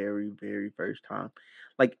the very first time.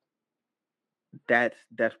 Like that's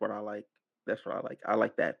what I like. That's what I like. I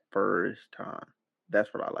like that first time. That's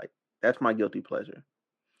what I like. That's my guilty pleasure.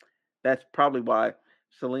 That's probably why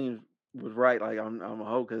Celine was right. Like I'm a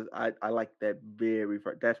hoe because I like that very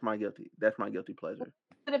first. That's my guilty pleasure.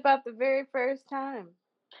 What about the very first time?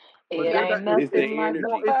 Well, it Yeah, there's a ain't It's the nothing like the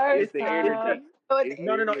no, energy. It's first the it's the energy. time. so It's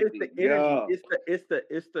no no the no. It's the energy. energy. Yeah.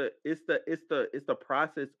 It's the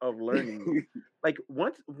process of learning you. Like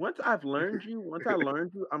once I learned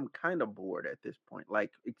you, I'm kind of bored at this point.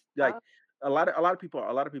 Like it's like a lot of people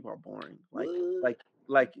are boring. What?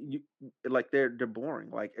 Like you like they're boring.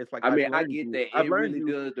 Like it's like I mean, I get that. I've It learned really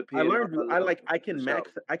you. does I depend on learned her you. level, for sure.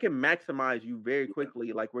 I can maximize you very Yeah,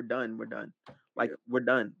 quickly. Like we're done. Like yeah. we're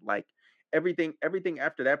done. Like everything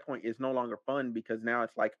after that point is no longer fun because now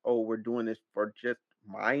it's like, oh, we're doing this for just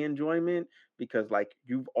my enjoyment because like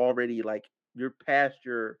you've already like you're past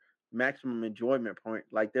your maximum enjoyment point.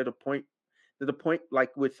 Like there's a point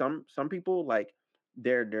like with some people like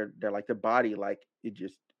they're like the body like it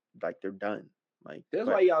just like they're done. Like That's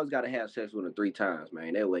why but you always gotta have sex with her 3 times,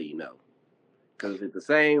 man. That way you know. Because if it's the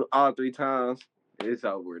same all 3 times, it's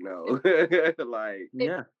over. No, it,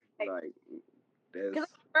 yeah. like, like because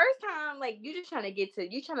that's. first time, like you just trying to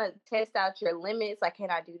you trying to test out your limits. Like, can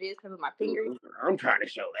I do this? Can I put my finger? I'm trying to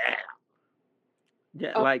show that.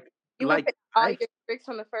 Yeah, Oh, you would put like all I your tricks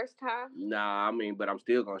on the first time. Nah, I mean, but I'm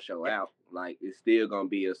still gonna show out. Like it's still gonna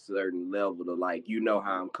be a certain level to like you know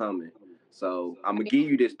how I'm coming. So I'm I gonna mean,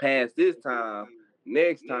 give you this pass this time.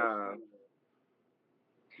 Next time,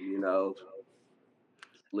 you know,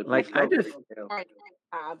 slippery like I slope. just on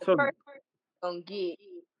the so first gonna get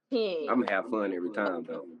 10, I'm gonna have fun every time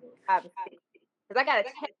though. 5, and 6. Because I gotta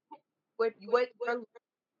test what your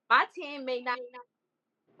my 10 may not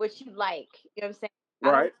what you like. You know what I'm saying? I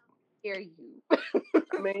don't Right. hear you.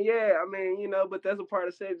 I mean, yeah. I mean, but that's a part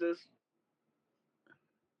of sex. Just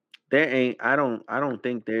there ain't I don't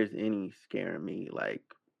think there's any scaring me like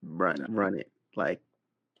no. run it. Like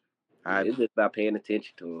I It's just about paying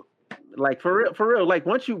attention to like for real like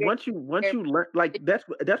once Very- you learn like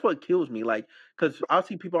that's what kills me like because I'll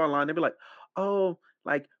see people online they be like oh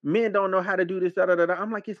like men don't know how to do this da, da, da, da.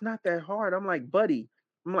 I'm like it's not that hard. I'm like buddy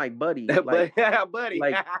them. But buddy,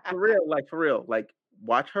 like for real like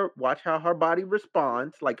watch how her body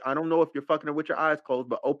responds. Like I don't know if you're fucking her with your eyes closed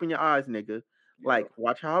but open your eyes nigga. yeah. Like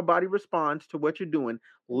watch how her body responds to what you're doing.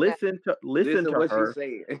 no, Listen Listen to what she her.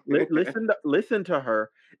 said. Listen to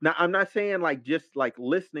her. Now I'm not saying like just like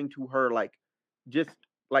listening to her like just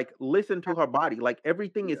like listen to her body. Like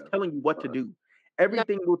everything is Yeah. telling you what to Uh, do. no,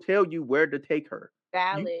 Everything will tell you where to take her. You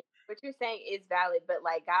valid. What you're saying is valid, but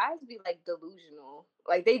like guys be like delusional.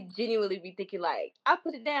 Like they genuinely be thinking like, I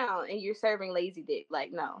put it down and you're serving lazy dick.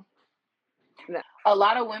 Like, no. No. A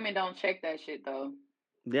lot of women don't check that shit though.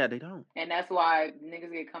 yeah, they don't. And that's why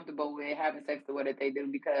niggas get comfortable with having sex the way that they do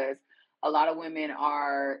because a lot of women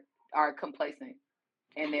are complacent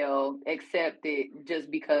and they'll accept it just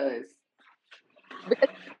because. Because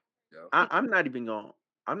yeah. I'm not even going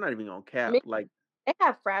I'm not even gonna cap. men, Like they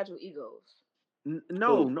have fragile egos.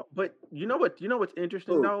 No, Who? no, but you know what's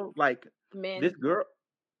interesting Who? though? Like this Men, girl,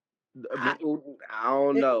 I, I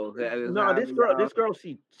don't it, know. That is no, however y'all. this girl,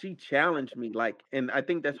 she challenged me, like, and I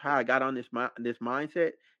think that's how I got on this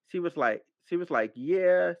mindset. She was like,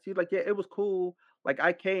 yeah, yeah, it was cool. Like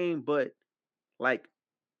I came, but like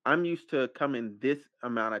I'm used to coming this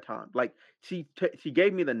amount of time. Like she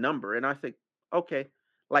gave me the number, and I said, okay.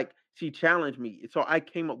 Like she challenged me, so I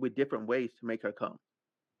came up with different ways to make her come.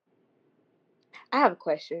 I have a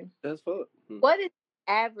question. That's fuck. What is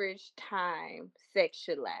the average time sex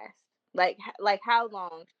should last? Like how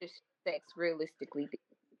long should sex realistically be?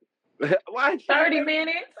 Why she 30 say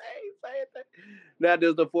minutes. say that? Now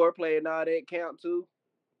does the foreplay and all that count too?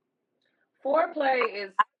 Foreplay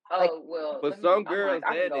is For let me. some I'm girls,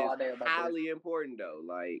 like I can that go is all day about this. highly important though.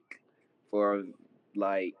 Like for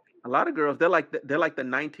like A lot of girls, they're like the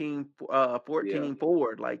 19, 14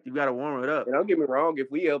 forward. Like you got to warm it up. And don't get me wrong, if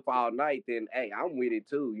we up all night, then hey, I'm with it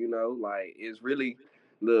too. You know, like it's really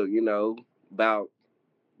look, you know, about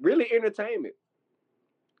really entertainment.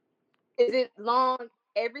 Is it long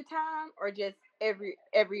every time or just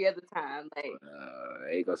every other time? Like I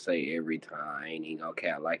ain't gonna say every time. I ain't even gonna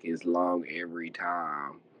count like it's long every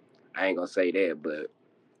time. I ain't gonna say that, but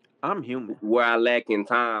I'm human. where I lack in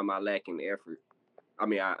time, I lack in effort. I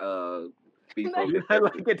mean, I speak for You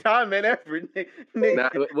like your time and effort, nigga. now,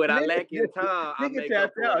 when I Nigga, lack in time, I nigga make up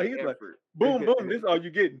tapped for out. it He's in like, effort. boom, boom. This is all you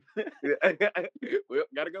getting. Well,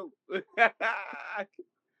 gotta go.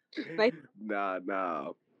 Like- nah.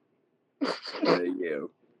 Yeah.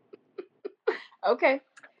 okay.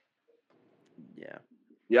 Yeah.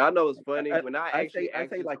 Yeah, I know it's funny. When I I actually say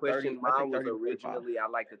asked this like question, 30. I say mine was 30 to 45. originally I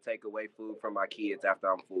like to take away food from my kids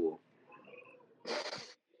after I'm full.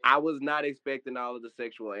 I was not expecting all of the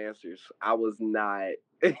sexual answers. I was not.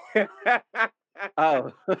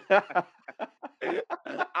 Oh.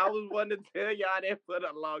 I was wanting to tell y'all that for the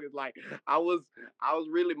longest. Like I was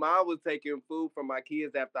really mine was taking food from my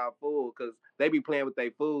kids after I'm full because they be playing with their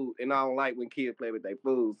food, and I don't like when kids play with their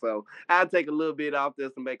food. So I take a little bit off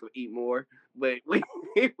this to make them eat more. But we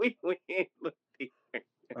went a little deeper.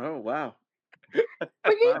 Oh wow.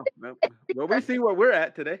 Wow. Well, we see where we're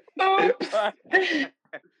at today. Okay.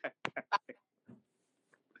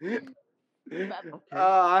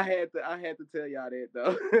 I had to tell y'all that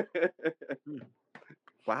though.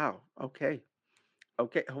 Wow. Okay.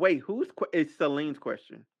 Okay. Wait, it's Celine's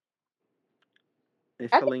question?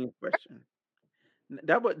 It's Celine's question.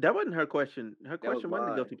 That wasn't her question. Her That was question wasn't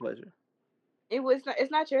a mine. guilty pleasure. It was not.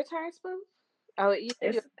 It's not your turn, Spoon. Oh,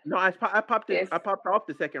 No, I popped it. It's, I popped off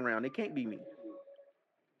the second round. It can't be me.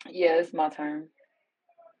 yeah, it's my turn.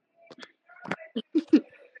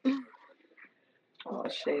 Oh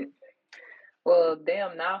shit. Well,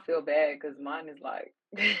 damn. Now I feel bad because mine is like.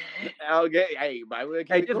 Okay, hey, but we'll keep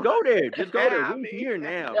Hey, it just going. go there. Just go there. I Who's mean- here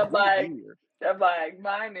now? I'm Who's like, here?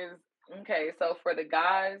 mine is okay. So for the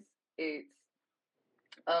guys, it's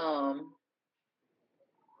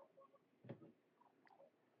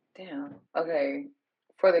damn. Okay,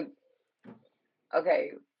 for the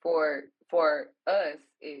for us,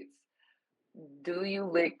 it's do you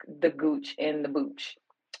lick the gooch in the booch,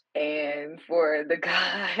 and for the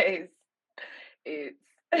guys, it's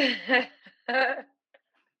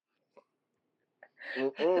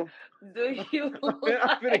do you I'm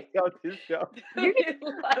like? gonna kill this show. Do you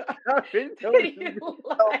like? I'm gonna Do you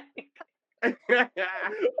like? I'm gonna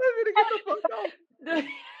get the fuck off. Do,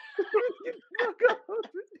 Get the fuck off.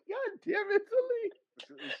 God damn it, Celine.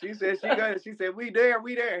 She said she got it. She said we there.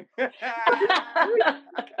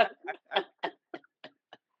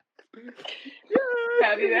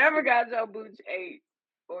 have you ever got your booch ate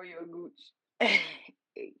or your gooch ate?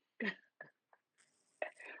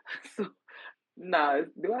 So, no,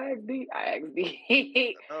 do I ask D? I ask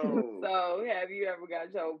D. Oh. So, have you ever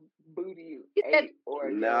got your booty You said- ate or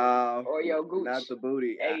No, your gooch not the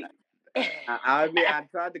booty. ate? I mean, I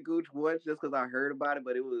tried the gooch once just because I heard about it,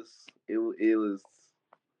 but it was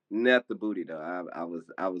not the booty though. I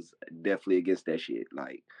was definitely against that shit.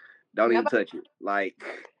 Like, don't even touch it. Like,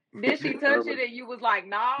 Did she touch it and you was like,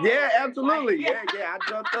 no? yeah, absolutely. Like, Yeah. I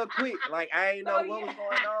jumped up quick. Like, I ain't know what was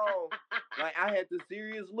going on. Like, I had the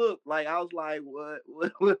serious look. Like, I was like, what?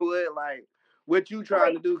 Like, what you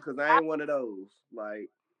trying to do? Because I ain't one of those. Like,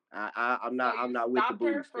 I'm not. So I'm not with the stopped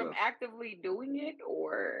booty her from stuff. actively doing it,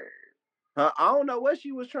 or I don't know what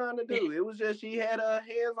she was trying to do. It was just she had her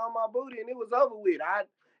hands on my booty and it was over with.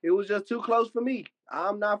 It was just too close for me.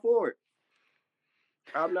 I'm not for it.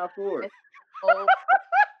 Oh,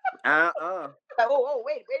 Uh-uh.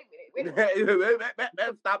 wait a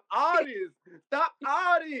minute. Stop all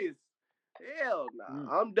this. Hell no.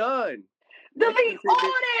 I'm done. delete all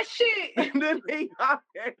that shit. Delete all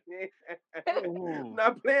that shit. I'm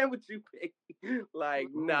not playing with you, Piggy. Like,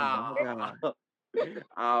 nah.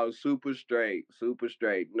 Oh, super straight.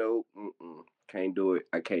 Nope. Can't do it.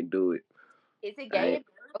 I can't do it. Is it gay if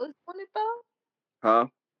your girl is doing it though? Huh?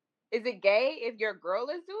 Is it gay if your girl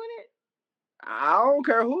is doing it? I don't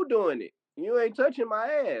care who doing it. You ain't touching my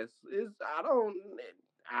ass.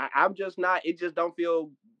 I'm just not. It just don't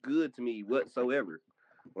feel good to me whatsoever.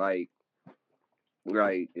 Like,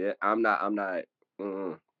 right? Yeah, I'm not.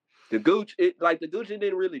 The gooch. It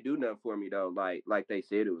didn't really do nothing for me though. Like they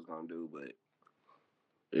said it was gonna do, but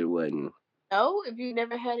it wasn't. No, if you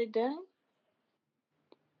never had it done.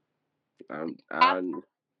 I'm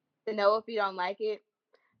To know if you don't like it,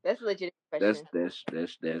 That's a legit That's question.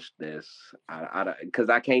 because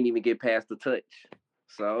I can't even get past the touch.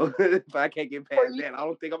 So if I can't get Or past you that, I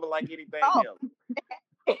don't think I'm gonna like anything thought.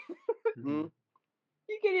 else. Hmm?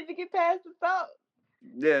 You can't even get past the thought.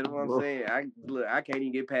 Yeah, that's what I'm saying. I can't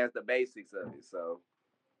even get past the basics of it. So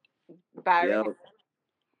yeah. Byron.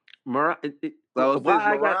 So Why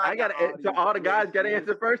since Mariah I got gotta all so these all the guys gotta questions,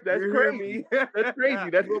 answer first? That's you hear crazy. me? That's crazy.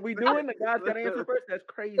 That's what we doing. The guys gotta answer first. That's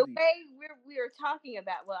The crazy. way we're talking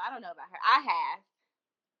about, well, I don't know about her. I have.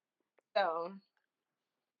 So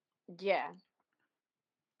yeah.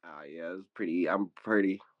 Oh yeah, it's pretty. I'm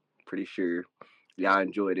pretty sure y'all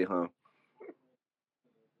enjoyed it, huh?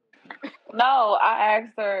 No, I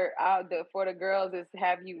asked her for the girls is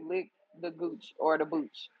have you licked the gooch or the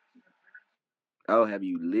booch? Oh, have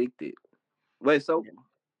you licked it? Wait, so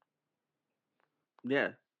Yeah,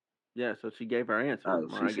 yeah. So she gave her answer. oh,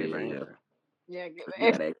 she Mariah said gave her yeah. answer. Yeah, give You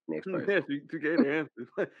it. gotta ask the next person. Yeah, she gave her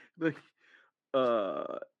answer. Like,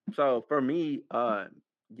 so for me,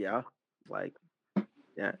 yeah, like,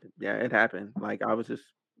 yeah, yeah, it happened. Like I was just,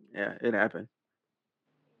 yeah, it happened.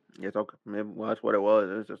 It's okay. It was what it was.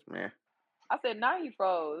 It was just, man. I said, now he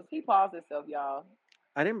froze. He paused himself, y'all.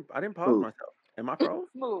 I didn't pause Who? myself. Am I froze?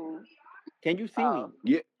 Smooth. Can you see Oh, me?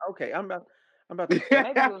 Yeah. Okay, I'm about to say.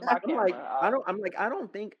 maybe it was my I'm like, camera. Oh. I'm like, I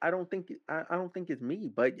don't think it's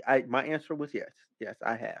me. But my answer was yes. Yes,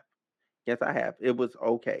 I have. Yes, I have. It was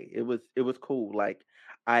okay. It was cool. Like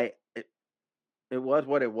I, it was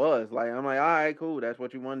what it was. Like I'm like, all right, cool. That's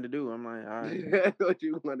what you wanted to do. I'm like, all right, What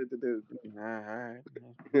you wanted to do? all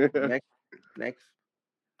right. Next, next.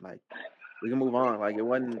 Like we can move on. Like it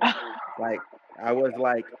wasn't like I was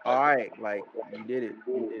like, all right, like you did it.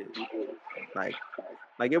 You did it.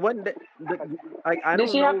 Like it wasn't like Did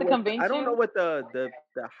she have to I convince don't know you? what the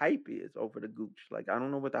hype is over the gooch. Like I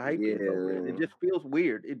don't know what the hype is over it. It Yeah. just feels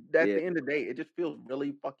weird. That's Yeah. the end of the day. It just feels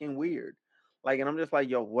really fucking weird. Like and I'm just like,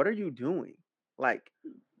 yo, what are you doing? Like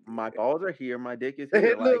my balls are here, my dick is here.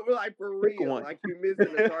 It Like look like for pick real, one. like you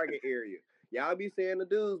missing the target area. Y'all be saying the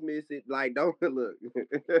dudes miss it. Like, don't look.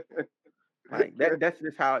 Like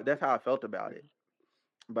that's how I felt about it.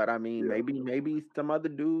 But I mean, Yeah. maybe some other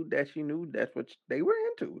dude that she knew that's what they were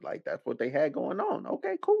into. Like that's what they had going on.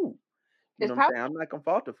 Okay, cool. You It's know what I'm probably saying? I'm not gonna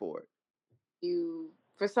fault her for it. you.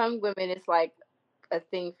 For some women, it's like a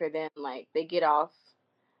thing for them. Like they get off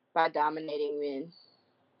by dominating men.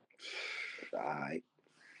 All right.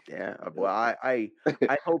 Yeah. Well, I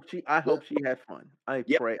hope she had fun.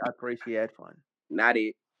 Yep. I pray she had fun. Not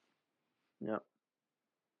it. Yeah.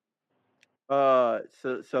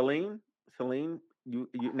 Celine,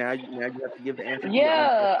 now you have to give the answer to your own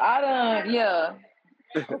Yeah, question. I done. Yeah,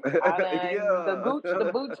 I done. Yeah.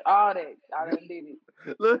 The booch, all that. I done did it.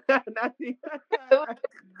 Look, not it. It was,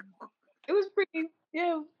 it was pretty.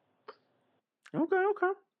 Yeah. Okay,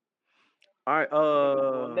 okay. All right.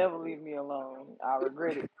 Niggas will never leave me alone. I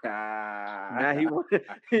regret it. Now he want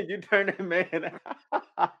you turn that man.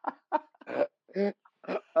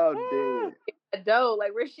 Oh, dead. A dough.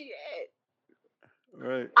 Like where's she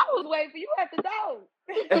Right. I was waiting for you at the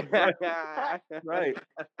door. Right. Right.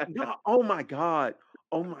 No, oh my God.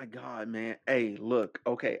 Oh my God, man. Hey, look,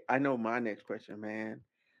 okay, I know my next question, man.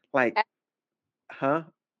 Like, at? huh?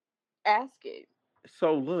 Ask it.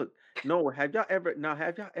 So look, no, have y'all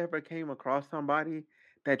ever came across somebody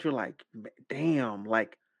that you're like, damn,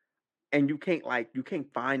 like, and you can't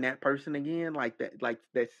find that person again, like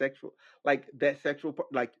that sexual, like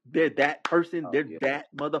they're that person, Oh, they're yeah. that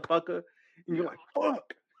motherfucker, and you're Yeah. like,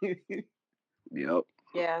 fuck. Yep.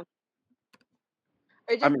 Yeah.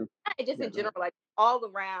 Or I just mean, just yeah, in go ahead. general, like all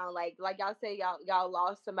around, like y'all say y'all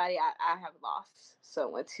lost somebody. I have lost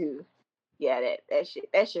someone too. Yeah, that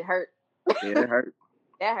shit hurt. Yeah, it hurt.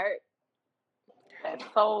 That hurt, That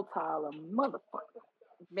soul Tyler motherfucker.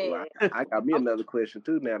 Like, man. I got me I'm another question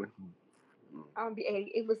too now. I'm gonna be.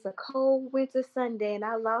 Hey, it was a cold winter Sunday, and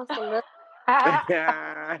I lost a love.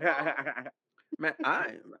 Man,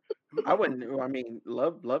 I wouldn't. I mean,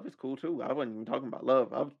 love is cool too. I wasn't even talking about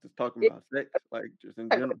love. I was just talking It about sex, like just in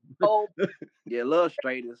was a general. cold. Yeah, love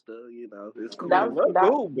straight and stuff, it's Yeah, That cool. was love that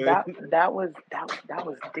cool, but that that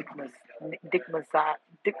was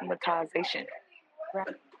stigmatization. Right,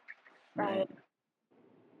 right. man,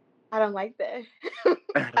 I don't like that.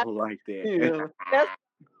 I don't like you that. know, That's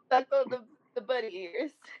stuck on the bunny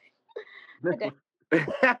ears. Okay.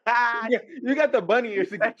 yeah, you got the bunny ears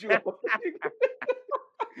to get you off.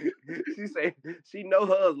 She say she know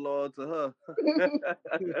her's loyal to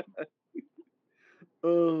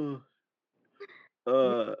uh,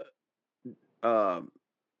 uh, um,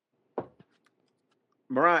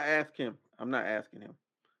 Mariah, ask him. I'm not asking him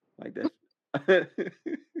like this.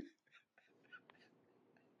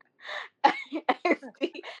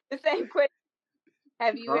 The same question.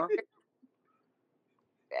 Have you Huh?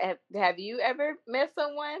 have you ever met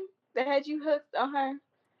someone that had you hooked on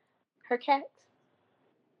her cat?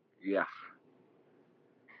 Yeah.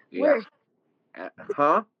 Yeah. Where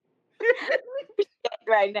Huh?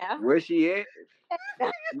 right now? Where she at?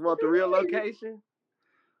 You want the real location?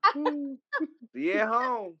 She at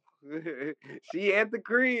home. She at the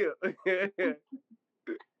crib.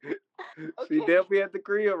 She Okay. definitely at the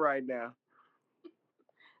crib right now.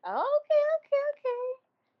 Okay.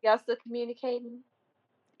 Y'all still communicating?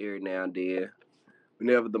 Every now and then.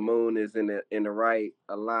 Whenever the moon is in the right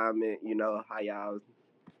alignment, you know how y'all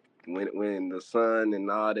when the sun and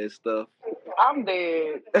all that stuff. I'm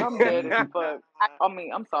dead. I'm dead as Mhm. fuck. I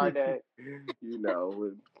mean, I'm sorry, Dad. You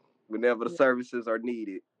know, whenever the services are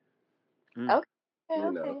needed, Mm. Okay.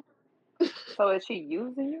 you know. So is she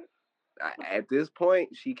using you? At this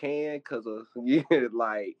point, she can because of yeah,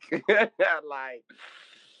 like, like.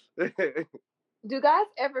 Do guys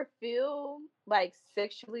ever feel like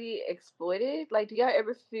sexually exploited? Like, do y'all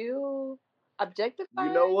ever feel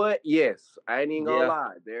You know objectified? what? Yes, I ain't even gonna Yeah,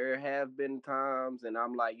 lie. There have been times, and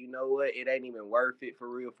I'm like, you know what? It ain't even worth it for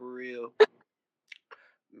real, for real.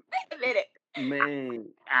 Wait a minute. man.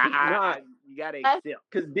 Nah, You gotta That's accept.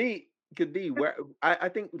 Cause D, where I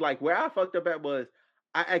think like where I fucked up at was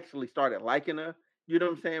I actually started liking her. You know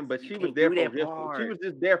what I'm saying? But You she was can't there do for that just she part. was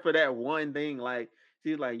just there for that one thing. Like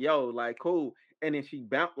she's like, yo, like cool. And then she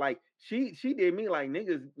bounced like she did me like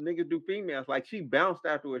niggas do females. Like she bounced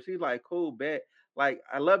afterwards. She's like, cool, bet. Like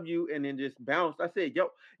I love you, and then just bounced. I said, yo,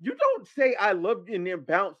 you don't say I love you and then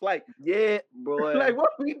bounce like Yeah, boy, like what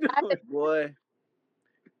we I doing? boy.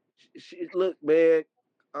 Look, man.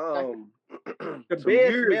 like Um, The some bed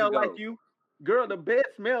years smell like ago, you. Girl, the bed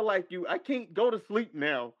smell like you. I can't go to sleep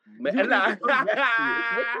now. man, You need to come back here.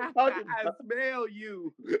 What you talking I about? smell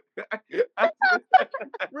you.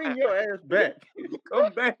 Bring your ass back.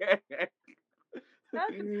 Come back. not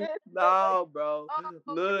the best smell like No, bro. oh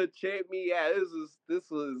Look, check me out. This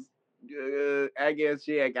was. I guess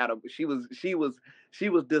she had got a. She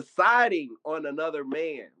was deciding on another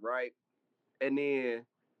man, right? And then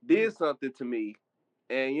did something to me,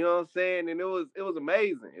 and you know what I'm saying. And it was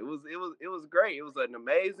amazing. It was great. It was an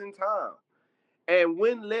amazing time, and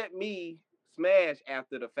wouldn't let me smash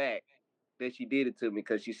after the fact that she did it to me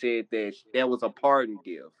because she said that that was a pardon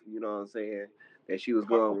gift. You know what I'm saying? That she was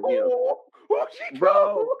going with him. Oh, she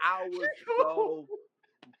Bro, cold. I She was cold. so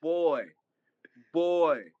boy,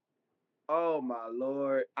 boy. Oh my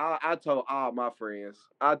lord! I told all my friends.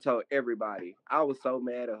 I told everybody. I was so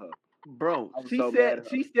mad at her. Bro, I was she so mad said at her.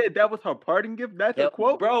 she said that was her parting gift. That's a Yep,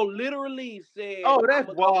 quote. bro, literally said, Oh, "I'm that's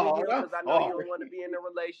gonna go with wild. him I'm because I know you don't sorry. want to be in a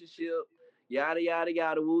relationship." Yada yada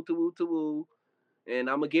yada, woo to woo to woo. And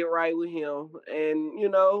I'm gonna get right with him, and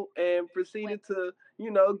and when proceeded to,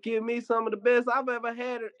 give me some of the best I've ever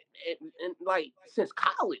had, like since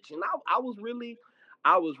college. And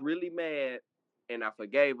I was really mad, and I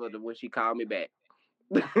forgave her when she called me back.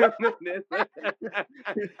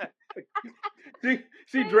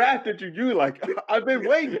 She drafted you. You like I've been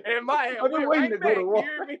waiting. And my head I've been went waiting right to go to back. You war.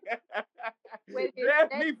 hear me? wait a minute,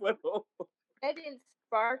 Draft me for the. that didn't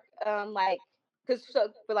spark like because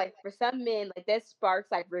for some men like that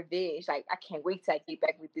sparks like revenge. Like I can't wait till I get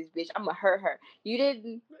back with this bitch. I'm gonna hurt her. You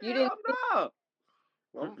didn't Hell no.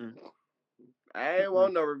 I'm- Mm-mm, I ain't mm-mm.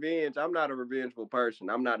 want no revenge. I'm not a revengeful person.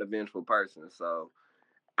 I'm not a vengeful person. So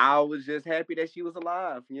I was just happy that she was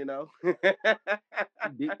alive. this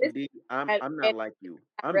I'm not and like you.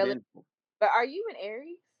 not I'm relevant. vengeful. But are you an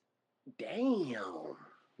Aries? Damn.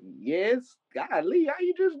 Yes. Golly, how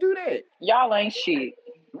you just do that? Y'all ain't shit.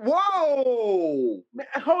 Whoa. Man,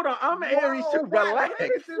 hold on, I'm an Aries too. Whoa. Why? When Relax.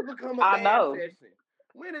 did this become a I bad know. session?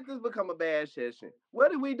 When did this become a bad session?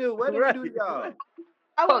 What did we do? What did we Right. do to y'all?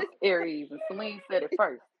 I was Fuck Aries, and Celine said it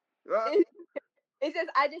first. Uh, it's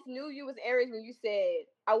just I just knew you was Aries when you said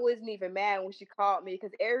I wasn't even mad when she called me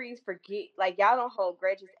because Aries forget like y'all don't hold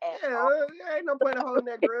grudges at yeah, all. there ain't no point in holding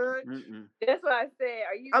that grudge. Mm-mm. That's what I said.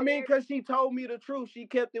 Are you I an mean, Aries? cause she told me the truth. She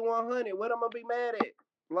kept it 100. What am I gonna be mad at?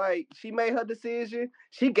 Like she made her decision.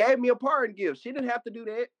 She gave me a parting gift. She didn't have to do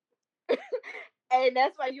that. And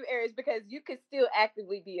that's why you Aries because you could still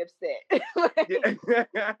actively be upset. Like, Yeah.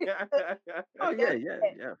 Oh yeah, yeah,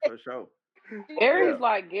 yeah, for sure. Yeah. Aries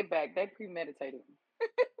like get back. They premeditated.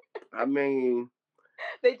 I mean,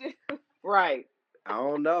 they do. Right. I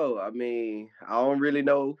don't know. I mean, I don't really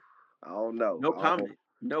know. I don't know. No I comment.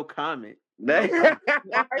 No comment. No don't. comment.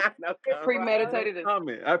 Mars, No No Premeditated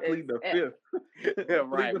comment. I is plead the fifth. comment.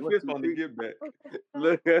 Plead Right. the What fifth you on the think? get back.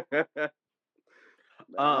 Look.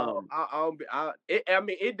 Um, I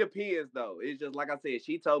mean, it depends though. It's just like I said.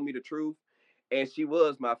 She told me the truth, and she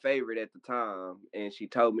was my favorite at the time, and she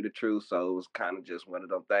told me the truth. So it was kind of just one of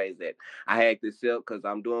them things that I had to accept because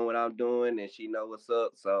I'm doing what I'm doing, and she know what's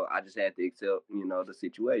up. So I just had to accept, the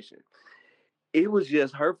situation. It was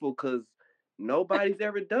just hurtful because nobody's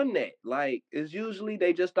ever done that. Like it's usually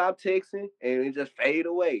they just stop texting and it just fade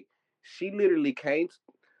away. She literally came.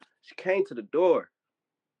 She came to the door,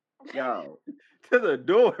 y'all. to the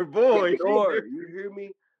door, To boy. the door. You hear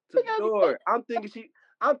me? To the door. I'm thinking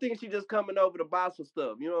she just coming over to buy some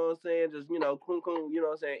stuff. You know what I'm saying? Just coon coon. You know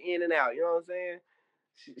what I'm saying? In and out. You know what I'm saying?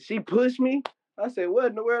 She pushed me. I said, "What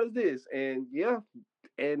in the world is this?" And yeah,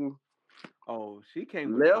 and Oh, she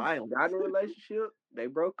came with left. violence. Got in a relationship. They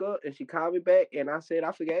broke up, and she called me back, and I said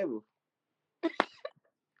I forgave her.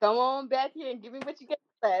 Come on back here and give me what you got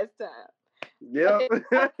last time. Yeah.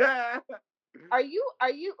 Okay. Are you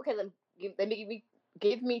okay?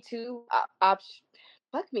 Give me two options.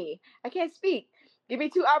 Fuck me, I can't speak. Give me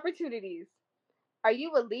two opportunities. Are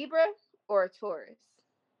you a Libra or a Taurus?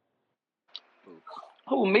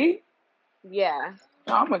 Who, me? Yeah.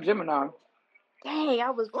 No, I'm a Gemini. Dang, I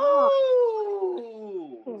was wrong.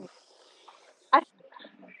 Ooh. I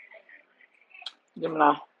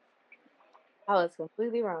Gemini. was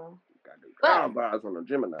completely wrong. Got the But ground bars on the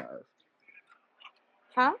Geminis.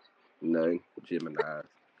 huh? No, Geminis.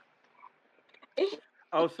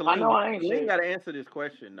 Oh, I know Celine, I ain't Celine shit. got to answer this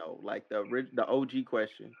question though, like the OG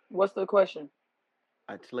question. What's the question?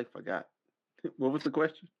 I totally forgot. What was the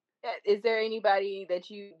question? Is there anybody that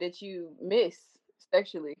you miss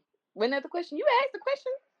sexually? Wasn't that the question? You asked the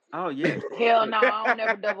question. Oh yes. Hell no, I don't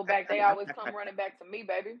never double back. They always come running back to me,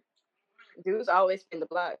 baby. Dudes always spin the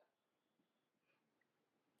block.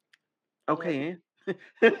 Okay,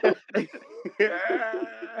 Ann.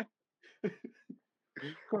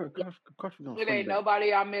 Of course we're gonna It swing ain't back.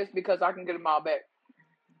 nobody I miss because I can get them all back.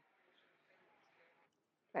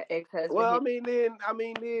 My ex-husband. Well, I mean, then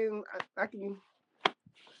I can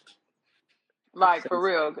Like say, for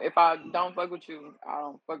real, if I don't fuck with you, I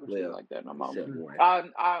don't fuck with you well, like that no more. except one,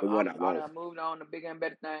 I the one I I want. done moved on to bigger and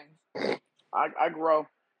better things. I grow,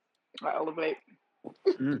 I elevate.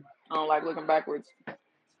 Mm, I don't like looking backwards.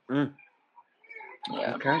 mm,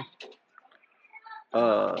 Yeah. okay.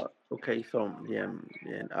 Okay. So yeah, and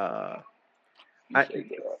You I, should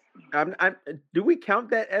do it. do we count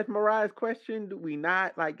that as Mariah's question? Do we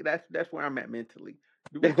not? Like that's where I'm at mentally.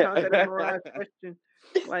 Do we count that as Mariah's question?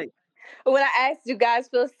 Like When I asked, "Do guys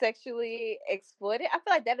feel sexually exploited?" I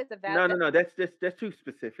feel like that is a valid. no. That's too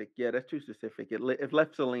specific. Yeah, that's too specific. It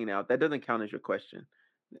left Celine out. That doesn't count as your question.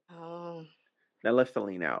 Oh, That left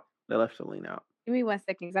Celine out. That left Celine out. give me 1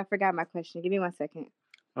 second, because I forgot my question. Give me 1 second.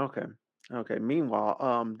 Okay. Okay.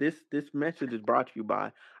 Meanwhile, this message is brought to you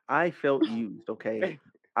by I felt used. Okay.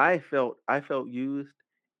 I felt used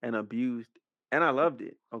and abused, and I loved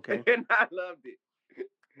it. Okay. And I loved it.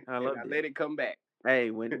 I And I loved it. let it come back.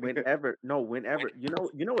 Hey, whenever you know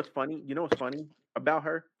what's funny? You know what's funny about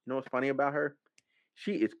her? You know what's funny about her?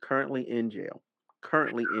 She is currently in jail.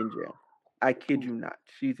 Currently in jail. I kid you not.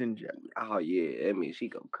 She's in jail. Oh yeah, I mean she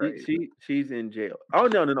go She, crazy. she she's in jail. Oh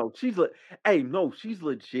no. Hey, no, she's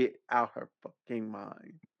legit out her fucking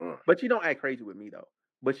mind. Mm, But she don't act crazy with me though.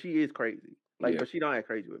 But she is crazy. Like, yeah. but she don't act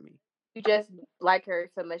crazy with me. You just like her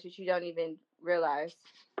so much that you don't even realize.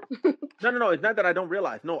 No. It's not that I don't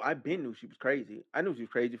realize. No, I've been knew she was crazy. I knew she was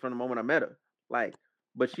crazy from the moment I met her. Like,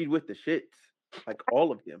 but she's with the shits. Like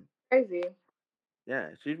all of them. Crazy. Yeah,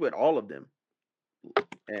 she's with all of them.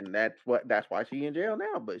 And that's why she in jail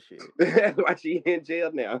now. But shit. That's why she in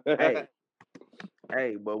jail now. Hey,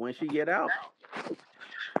 hey, but when she get out,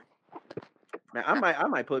 man, I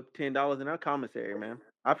might put $10 in her commissary, man.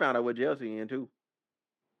 I found out what jail she in too.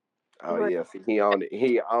 Oh yeah, see, he owned it.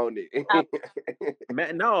 He owned it.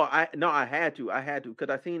 Man, no, I had to, because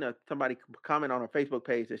I seen somebody comment on her Facebook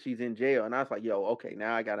page that she's in jail, and I was like, yo, okay,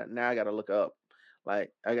 now I gotta look up,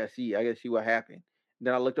 like I gotta see what happened.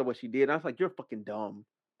 Then I looked up what she did, and I was like, you're fucking dumb.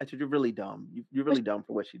 I said, you're really dumb. You're really dumb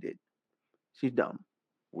for what she did. She's dumb.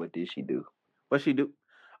 What did she do? What she do?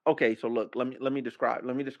 Okay, so look, let me describe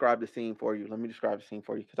the scene for you. Let me describe the scene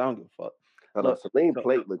for you, because I don't give a fuck. Hold on, Look, Celine so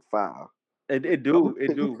plate look foul. it do.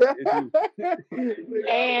 And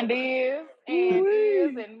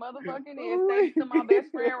motherfucking is. Thanks to my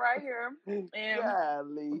best friend right here, and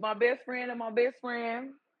Golly. my best friend and my best friend.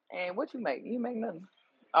 And what you make? You make nothing.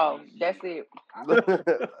 Oh, that's it.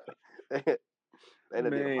 They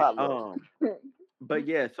done did a Man, potluck. but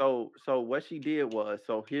yeah, so what she did was,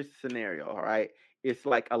 so here's the scenario, all right? It's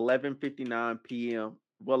like 11:59 p.m.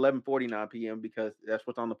 Well, 11:49 p.m. because that's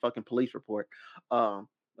what's on the fucking police report. Um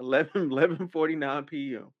 11:49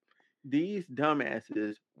 p.m. These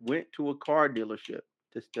dumbasses went to a car dealership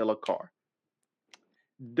to steal a car.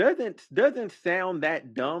 Doesn't sound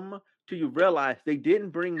that dumb till you realize they didn't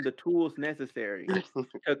bring the tools necessary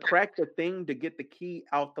to crack the thing to get the key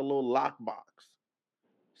out the little lockbox.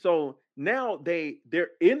 So now they're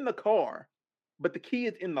in the car, but the key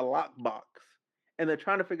is in the lockbox, and they're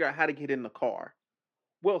trying to figure out how to get in the car.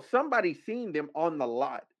 Well, somebody seen them on the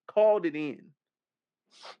lot, called it in.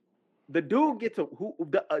 The dude gets a who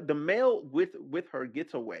the male with her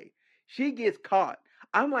gets away. She gets caught.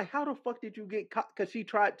 I'm like, how the fuck did you get caught? Because she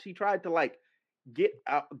tried to like get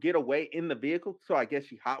away in the vehicle. So I guess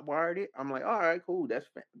she hotwired it. I'm like, all right, cool, that's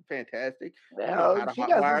fantastic. You know how to She got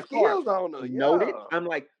some hotwire a car. skills on her. Noted. Yeah. I'm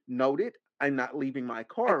like, noted. I'm not leaving my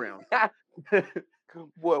car around.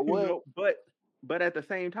 What? You know, but at the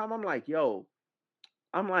same time, I'm like, yo,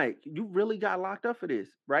 I'm like, you really got locked up for this,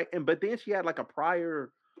 right? And but then she had like a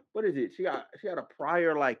prior, what is it? She had a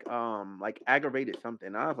prior like aggravated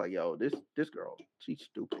something. I was like, yo, this girl, she's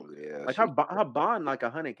stupid. Yeah. Like her bond like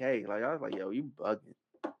 100K. Like I was like, yo, you bugging.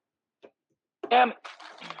 Yeah,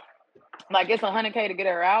 like it's $100K to get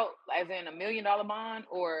her out, as in $1 million bond,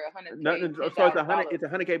 or $100K, So it's $10,000. it's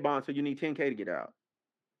 100K bond, so you need 10K to get out.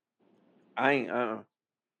 I ain't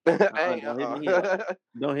Hey, don't hit me up.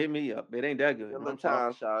 Don't hit me up. It ain't that good. Your I'm little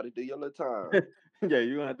sorry. time, shawty. Do your little time. Yeah,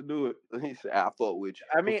 you gonna have to do it. He said, "I fuck with you."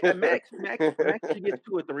 I mean, Max, she gets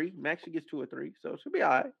 2 or 3. Max, she gets 2 or 3, so she'll be all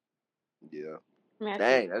right. Yeah. Man,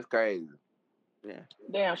 Dang, that's crazy. Yeah.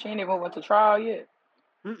 Damn, she ain't even went to trial yet.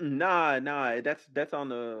 Nah. That's on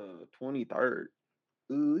the 23rd.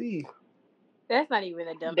 Ooh. that's not even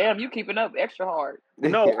a dumb. Damn, you keeping up extra hard.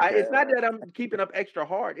 No, it's not that I'm keeping up extra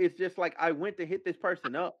hard. It's just like I went to hit this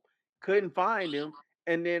person up, couldn't find him,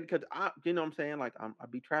 and then because you know what I'm saying, like I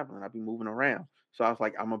be traveling, I be moving around, so I was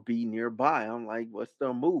like, I'm gonna be nearby. I'm like, what's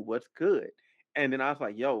the move? What's good? And then I was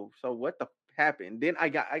like, yo, so what the happened? Then I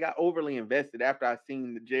got overly invested after I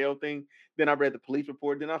seen the jail thing. Then I read the police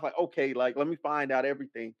report. Then I was like, okay, like let me find out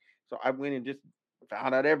everything. So I went and just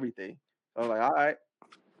found out everything. So I was like, all right,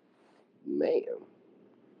 Man,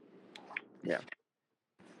 yeah.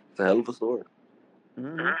 it's a hell of a story.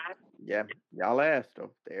 Mm-hmm. Yeah, y'all asked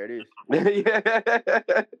though. There it is.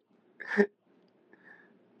 Yeah.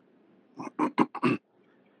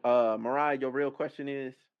 Mariah, your real question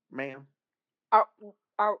is, ma'am. Are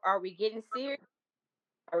we getting serious?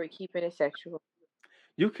 Are we keeping it sexual?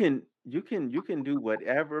 You can do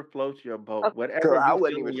whatever floats your boat, Okay. whatever I you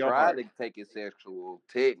wasn't feel even in your trying heart. to take it sexual,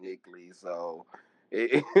 technically. So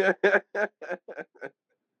it,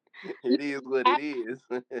 You it is what it ask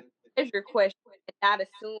is. your question and not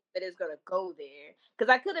assume that it's gonna go there. Because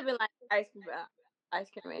I could have been like ice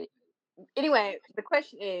cream. Anyway, the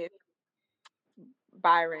question is,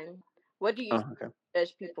 Byron, what do you Okay.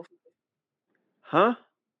 judge people for? Huh?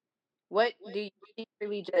 What do you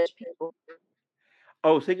secretly judge people?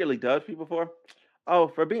 Oh, secretly does people for? Oh,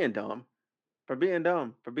 for being dumb. For being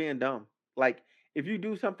dumb. For being dumb. Like if you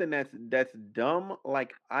do something that's dumb,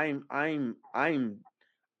 like I'm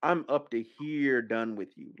up to here done with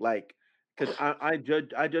you. Like because I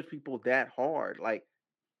judge people that hard. Like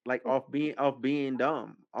off being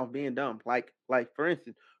dumb. Off being dumb. Like for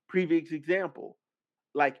instance, previous example.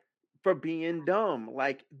 Like for being dumb.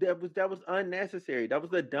 Like that was unnecessary. That was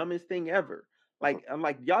the dumbest thing ever. Like I'm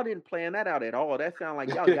like y'all didn't plan that out at all. That sounded like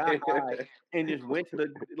y'all got high and just went to the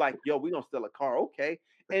like yo we gonna steal a car, okay?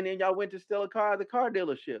 And then y'all went to steal a car at the car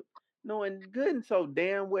dealership, knowing good and so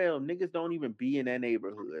damn well niggas don't even be in that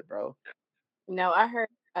neighborhood, bro. No, I heard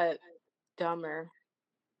a dumber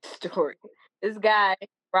story. This guy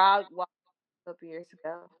robbed Waffle House a couple years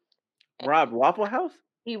ago. Robbed Waffle House?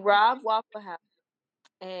 He robbed Waffle House,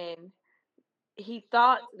 and he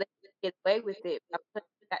thought that he could get away with it.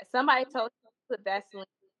 Somebody told him to put Vaseline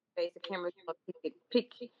in his face. The camera's going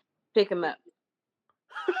to pick him up.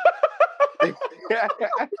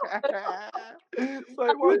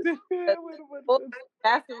 Like what the hell? What the-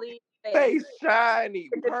 Vaseline Face shiny,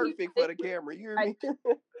 The people perfect for the didn't camera. You hear me?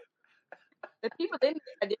 the people didn't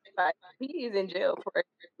identify him. He is in jail for a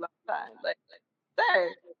long time. Like, sir,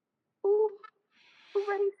 who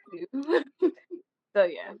raised you? So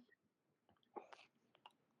yeah.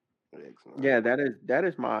 Yeah, that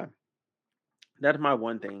is my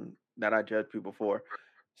one thing that I judge people for.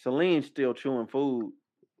 Celine's still chewing food.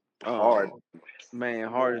 Hard. Man,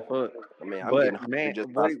 hard as fuck. I mean, I'm getting But hungry man,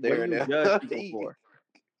 just by what do staring you at judge her people eat. for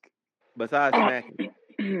besides smacking?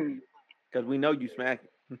 Because we know you smacking.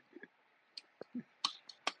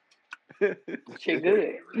 Shit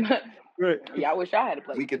good. Right. Y'all wish I had a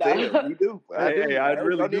plate. We can No. tell. We do. I do. Hey, I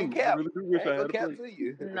really Don't even do. I cap. really do I wish ain't I gonna had a cap plate. to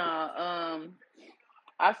you. Nah,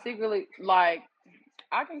 I secretly like.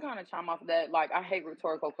 I can kind of chime off of that. Like, I hate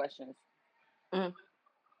rhetorical questions. Mm.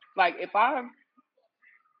 Like, if I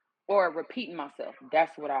or repeating myself.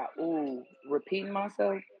 That's what repeating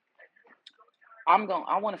myself. I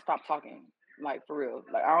want to stop talking. Like, for real.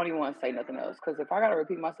 Like, I don't even want to say nothing else. Because if I gotta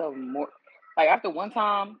repeat myself more, like after one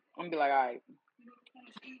time, I'm gonna be like, all right.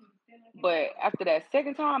 But after that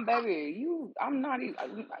second time, baby, I'm not even.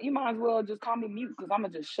 You might as well just call me mute because I'm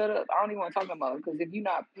gonna just shut up. I don't even want to talk no more. Because if you're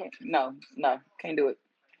not, no, can't do it.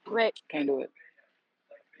 Wait, Can't do it.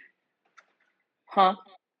 Huh?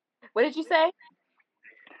 what did you say?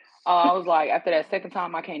 Oh, I was like, after that second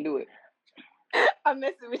time, I can't do it. I'm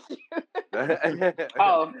messing with you.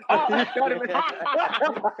 Oh, You trying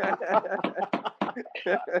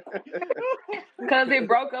because it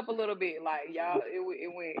broke up a little bit. Like y'all,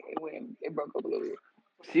 it broke up a little bit.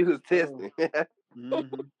 She was testing.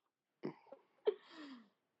 Mm-hmm.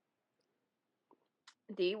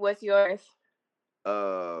 D, what's yours?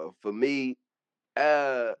 For me,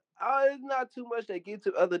 it's not too much they get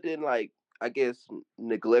to other than like I guess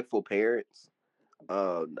neglectful parents.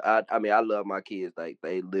 I mean I love my kids like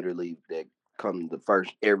they literally that come the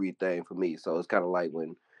first everything for me. So it's kind of like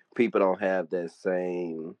when people don't have that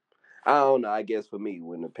same. I don't know. I guess for me,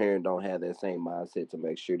 when the parent don't have that same mindset to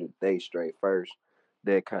make sure that they straight first,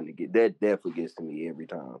 that definitely gets to me every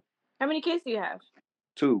time. How many kids do you have?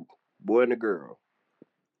 Two, boy and a girl,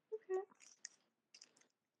 Okay.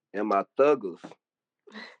 and my thuggers.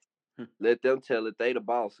 Let them tell it. They the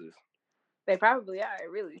bosses. They probably are,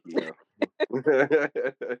 really. Yeah.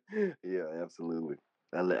 Yeah, absolutely.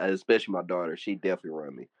 Especially my daughter. She definitely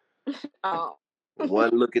run me. Oh. One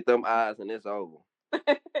look at them eyes and it's over.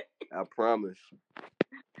 I promise.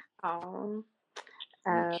 um,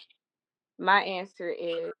 my answer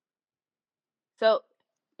is so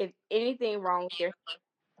if anything wrong with your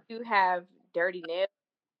you have dirty nails,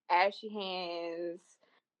 ashy hands,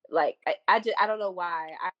 like I don't know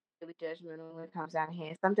why I'm really judgmental when it comes down to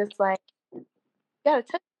hands. I'm just like, you gotta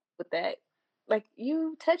touch with that. Like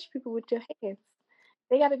you touch people with your hands.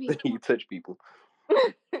 They gotta be You touch people.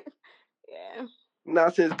 yeah.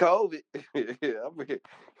 Not since COVID.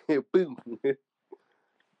 Boom.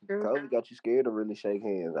 True. COVID got you scared to really shake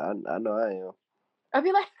hands. I know I am. I'll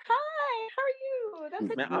be like, hi, how are you? Don't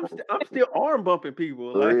touch Man, I'm still arm bumping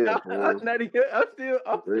people. For Like real, I'm for real. not even. I'm For still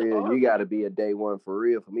real. You arm gotta be a day one for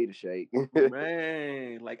real for me to shake.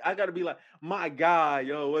 man. Like I gotta be like, my guy,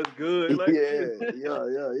 yo, what's good? Like Yeah.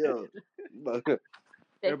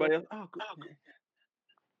 everybody shaking. else. Oh, good.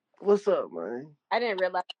 What's up, man? I didn't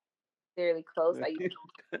realize it was really close. I used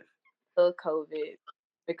to COVID.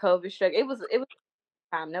 The COVID struck. It was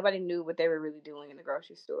time. Nobody knew what they were really doing in the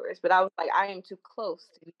grocery stores. But I was like, I am too close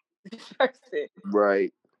to this person.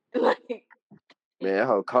 Right. Like Man,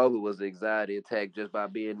 how COVID was an anxiety attack just by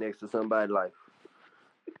being next to somebody like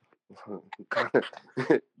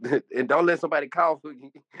and don't let somebody cough.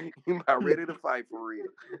 You about ready to fight for real.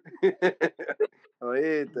 On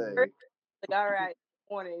everything. like, all right,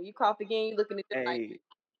 morning. You cough again, you looking at them like, Hey,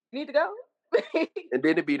 you need to go? And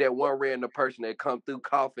then it be that one random person that come through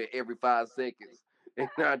coughing every 5 seconds and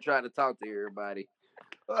not trying to talk to everybody.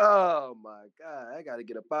 Oh my god, I gotta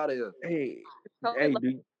get up out of here. hey, COVID hey, like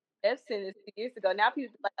dude. death sentence 2 years ago. Now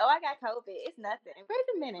people be like, oh, I got COVID. It's nothing.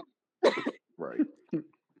 Wait a minute. Right.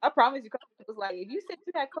 I promise you, COVID was like, if you said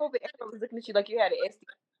you had COVID, everyone was looking at you like you had an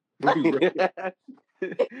STD.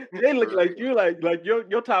 They look like you like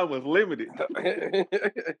your time was limited.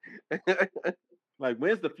 Like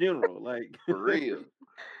when's the funeral? Like For real.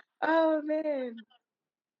 Oh man.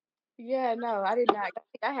 Yeah, no, I did not. I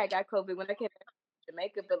think I had got COVID when I came back from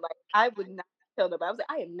Jamaica, but like I would not tell nobody. I was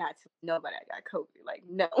like, I am not telling nobody I got COVID. Like,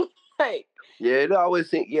 no. Like Yeah, it always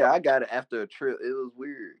seemed. Yeah, I got it after a trip. It was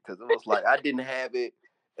weird because it was like I didn't have it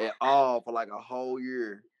at all for like a whole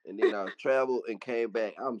year, and then I traveled and came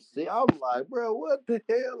back. I'm sick. I'm like, bro, what the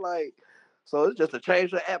hell? Like, so it's just a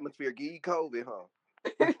change of atmosphere. Give you COVID,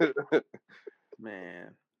 huh? man,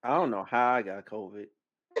 I don't know how I got COVID.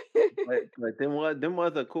 But them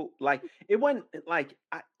was a cool like it wasn't like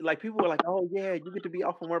people were like, oh yeah, you get to be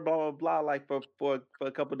off from work, blah blah blah, like for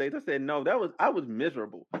a couple of days. I said no, I was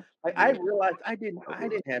miserable. Like I Yeah. realized I didn't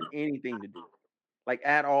have anything to do like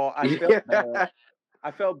at all. I felt bad. Yeah.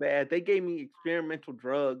 I felt bad. They gave me experimental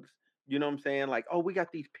drugs. You know what I'm saying? Like, oh, we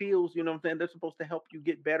got these pills. You know what I'm saying? They're supposed to help you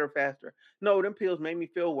get better faster. No, them pills made me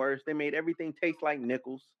feel worse. They made everything taste like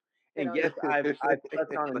nickels. you And know, yes, I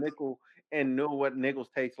touched on a nickel and knew what nickels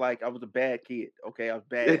taste like. I was a bad kid. Okay, I was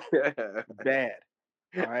bad, bad.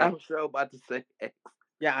 All right. I'm sure about to say X.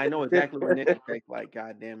 Yeah, I know exactly what nickels taste like.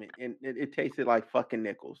 God damn it, and it tasted like fucking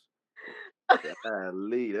nickels.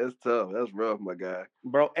 Lee, that's tough. That's rough, my guy.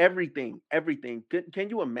 Bro, everything. Can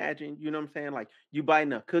you imagine? You know what I'm saying? Like you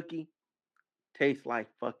biting a cookie, tastes like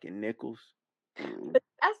fucking nickels. Mm. But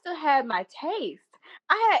I still had my taste.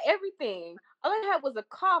 I had everything. All I had was a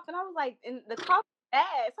cough, and I was like, and the cough was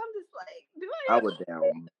bad. So I'm just like, do I I have was down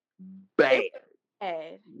it? bad. Was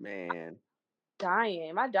bad. Man.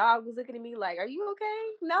 Dying. My dog was looking at me like, "Are you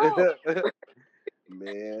okay?" No.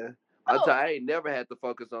 Man, No. I ain't never had to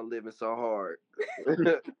focus on living so hard.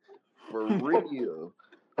 For real.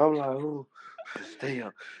 I'm like, oh, stay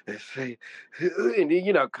up and say, and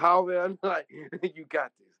then call me. I'm like, you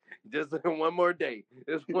got this. Just one more day.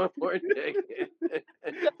 Just one more day. I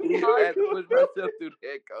had to push myself through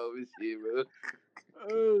that COVID shit, man.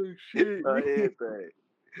 Oh shit. Everything.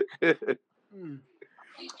 Mm.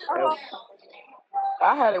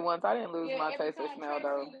 I had it once. I didn't lose my taste or smell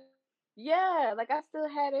though. Yeah, like I still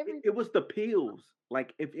had everything. It was the pills.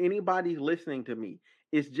 Like if anybody's listening to me,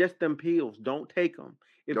 it's just them pills. Don't take them.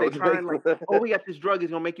 If they Don't try take and like, oh, we got this drug,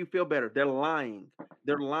 it's gonna make you feel better. They're lying.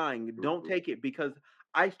 They're lying. Don't take it because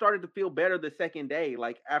I started to feel better the second day.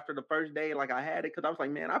 Like after the first day, like I had it because I was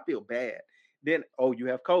like, man, I feel bad. Then, oh, you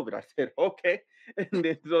have COVID. I said, okay. And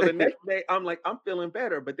then so the next day, I'm like, I'm feeling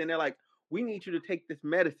better. But then they're like, we need you to take this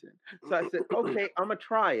medicine. So I said, okay, I'm gonna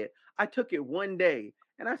try it. I took it one day.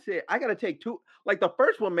 And I said, I gotta take two. Like the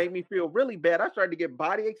first one made me feel really bad. I started to get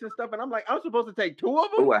body aches and stuff, and I'm like, I'm supposed to take two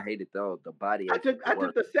of them. Oh, I hated those. The body I aches. took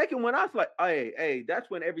the second one. I was like, hey,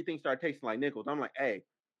 that's when everything started tasting like nickels. I'm like, hey,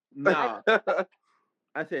 nah.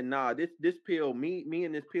 I said, nah, this pill, me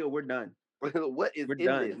and this pill, we're done. What is We're in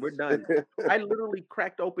done. this? We're done. I literally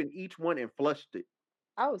cracked open each one and flushed it.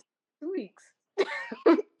 I was 2 weeks.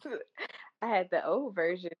 I had the old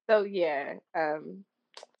version. So yeah,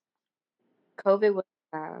 COVID was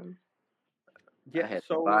Yeah, I had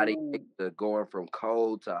the body so ache, the going from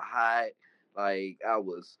cold to hot. Like I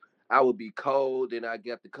would be cold, and I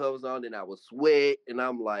got the covers on, and I would sweat, and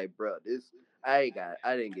I'm like, bro, I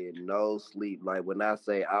didn't get no sleep. Like when I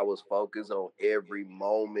say I was focused on every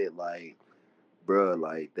moment, like, bro,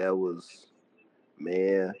 like that was,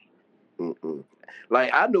 man. Mm-mm.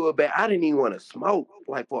 Like I knew it bad. I didn't even want to smoke.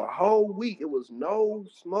 Like for a whole week, it was no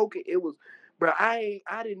smoking. It was, bro. I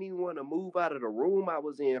didn't even want to move out of the room I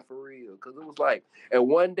was in for real, because it was like, and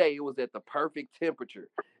one day it was at the perfect temperature.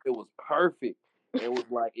 It was perfect. It was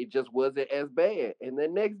like it just wasn't as bad. And the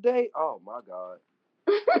next day, oh my god,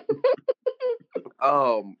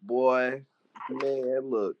 oh boy, man,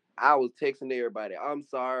 look, I was texting everybody. I'm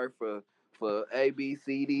sorry for A B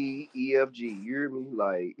C D E F G. You hear me?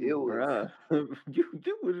 Like it was. bruh,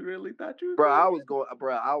 you was really thought you was Bro, going. I was going,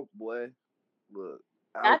 bro. Boy, look,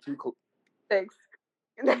 I was I too close. text.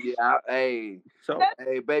 Yeah, So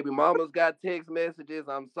hey, baby, mama's got text messages.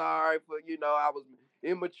 I'm sorry for, I was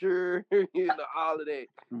immature, all of that.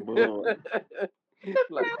 boy.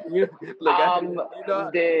 Like, look, I'm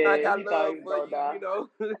like dead. I He thought love he was for gonna you,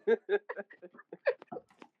 die.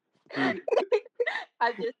 Hmm.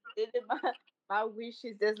 I just did it. My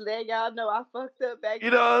wishes just let y'all know I fucked up back. You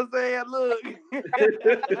know what I'm saying? Look.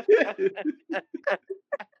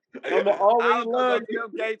 I'ma I always was gonna go love you. tell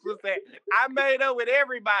Gates was saying, I made up with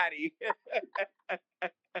everybody.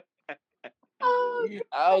 Oh,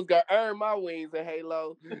 I was gonna earn my wings in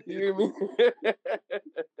Halo. You hear me?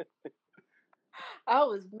 I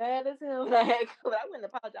was mad as hell when I had COVID. I wouldn't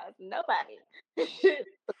apologize to nobody.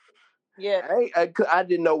 Yeah. I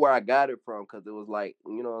didn't know where I got it from, because it was like,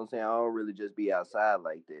 you know what I'm saying? I don't really just be outside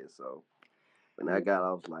like this. So when I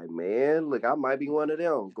was like, man, look, I might be one of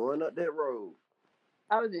them going up that road.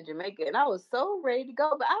 I was in Jamaica and I was so ready to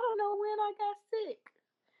go, but I don't know when I got sick.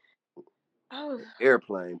 Oh,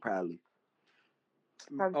 Airplane, probably.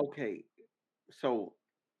 Okay, so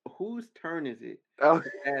whose turn is it Oh,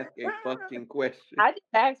 to ask a fucking question? I just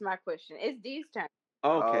asked my question. It's D's turn.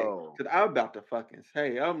 Okay, oh. because I'm about to fucking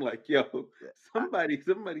say, I'm like, yo, somebody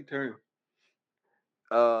turn.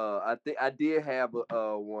 I think I did have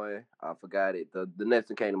a one. I forgot it. The next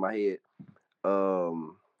one came to my head.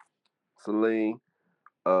 Celine.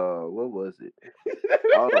 What was it?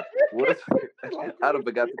 Oh, what's I don't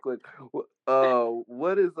forgot the question.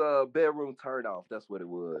 What is bedroom turn off? That's what it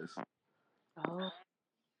was. Oh.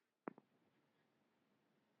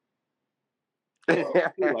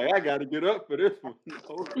 Like, I gotta get up for this one.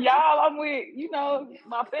 Y'all, I'm with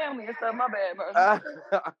my family and stuff. My bad, bro.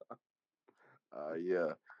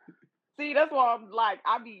 Yeah. See, that's why I'm like,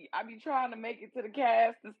 I be trying to make it to the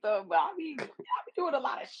cast and stuff, but I be doing a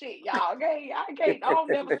lot of shit, y'all. Okay, I don't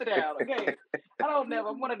never sit down. Okay, I don't never.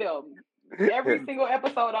 I'm one of them. Every single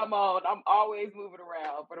episode I'm on, I'm always moving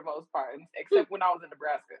around for the most part, except when I was in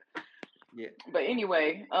Nebraska. Yeah. But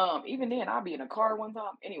anyway, even then I'll be in a car one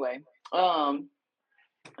time. Anyway,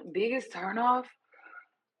 biggest turnoff.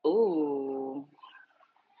 Ooh,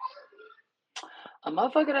 a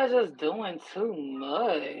motherfucker that's just doing too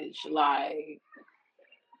much. Like,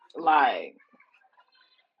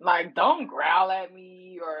 don't growl at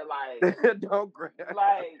me or Don't grab.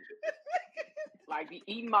 like be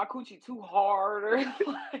eating my coochie too hard or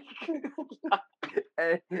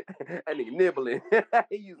and he nibbling.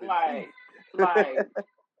 He using like, teeth. like,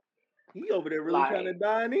 He over there really trying to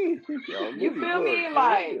dine in. you feel me?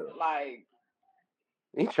 Like.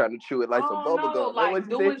 He trying to chew it like some bubble No, gum. That's what like you said,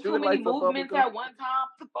 doing chew too it many like some bubble movements gum. at one time.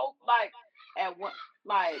 Both at one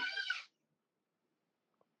like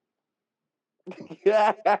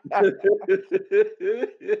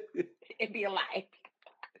it'd be like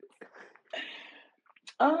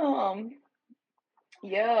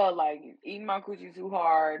yeah, like eating my coochie too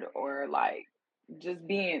hard or like just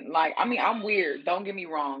being like I mean I'm weird. Don't get me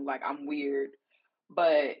wrong, like I'm weird,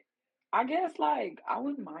 but I guess like I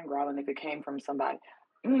wouldn't mind growling if it came from somebody.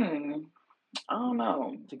 I don't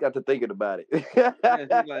know. She got to thinking about it.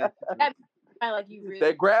 Like you really.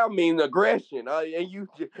 That growl means aggression. And you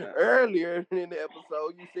earlier in the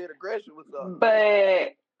episode you said aggression was up.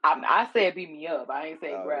 But I said beat me up. I ain't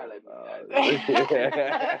say growl at me.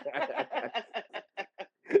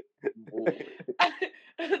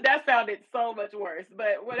 That sounded so much worse,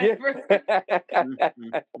 but whatever.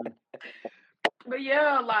 But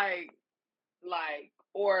yeah, like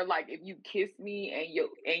or like if you kiss me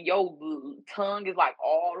and your tongue is like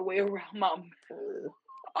all the way around my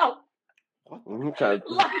mouth. What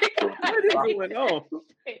is going on?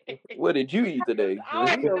 What did you eat today?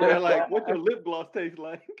 Like, what's your lip gloss taste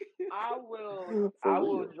like? I will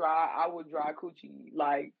dry coochie.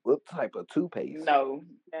 Like, what type of toothpaste? No,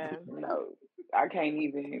 I can't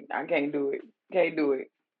do it. Can't do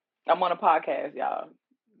it. I'm on a podcast, y'all.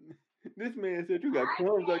 This man said you got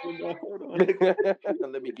crumbs on your mouth. Hold on.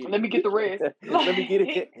 Let me get the rest. Let me get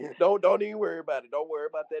it. Don't even worry about it. Don't worry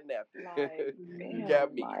about that napkin. Like, You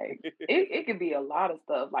got me. Like, it could be a lot of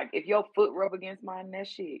stuff. Like if your foot rub against mine, that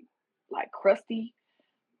shit like crusty.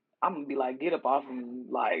 I'm gonna be like, get up off of me.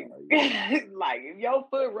 Like, like if your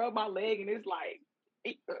foot rub my leg and it's like,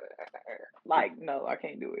 no, I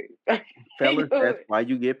can't do it. Fellas, that's why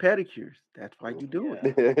you get pedicures. That's why you do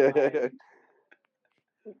it.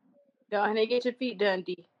 Go ahead and get your feet done,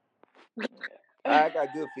 D. I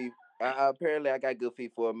got good feet. Apparently, I got good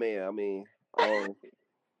feet for a man. I mean,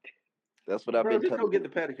 that's what I've been just told. Go get the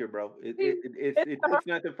pedicure, bro. It's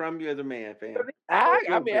nothing from you as a man, fam.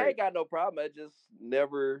 I mean, I ain't got no problem. I just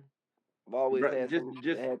never. I've always had just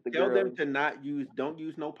tell them to not use. Don't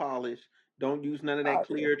use no polish. Don't use none of that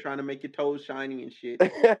clear trying to make your toes shiny and shit.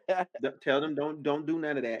 Tell them don't do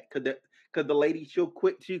none of that because the lady she's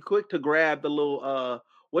quick to grab the little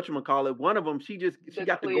whatchamacallit. One of them she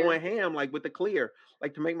got to going ham like with the clear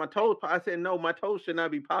like to make my toes pop. I said no, my toes should not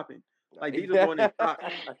be popping. Like these are going in socks.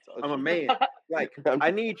 I'm a man. Like I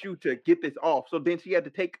need you to get this off. So then she had to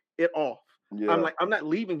take it off. Yeah. I'm like, I'm not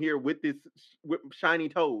leaving here with this with shiny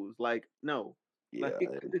toes. Like, no. Yeah,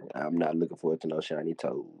 I'm not looking forward to no shiny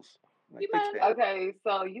toes. Like, okay,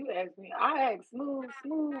 so you asked me. I asked Smooth.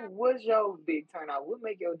 What's your big turnout? What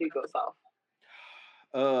make your dick go soft?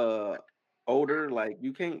 Odor. Like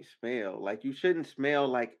you can't smell. Like you shouldn't smell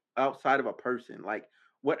like outside of a person. Like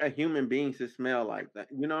what a human being should smell like.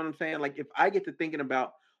 You know what I'm saying? Like if I get to thinking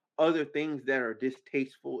about other things that are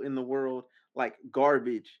distasteful in the world, like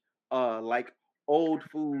garbage, like old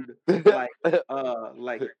food, like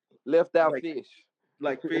left out fish.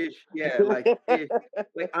 Like fish, yeah, like fish.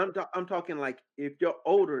 Like I'm talking like if your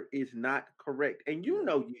odor is not correct, and you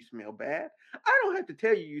know you smell bad. I don't have to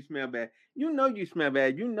tell you you smell bad. You know you smell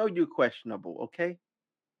bad. You know you're questionable. Okay,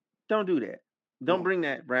 don't do that. Don't bring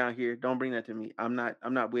that around here. Don't bring that to me. I'm not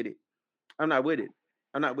with it. I'm not with it.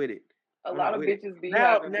 A lot of bitches be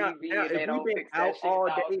having BV and they don't fix that shit all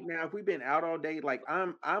day. Now, if we've been out all day, like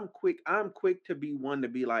I'm quick to be one to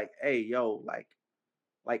be like, hey, yo, like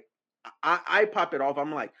I pop it off.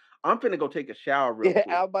 I'm like, I'm finna go take a shower real quick.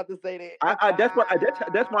 I'm about to say that.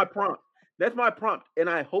 That's my prompt. That's my prompt, and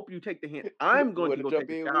I hope you take the hint. I'm going to go take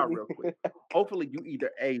a shower real quick. Hopefully, you either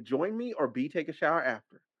A, join me, or B, take a shower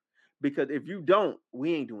after. Because if you don't,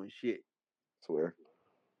 we ain't doing shit. Swear.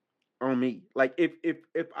 On me. Like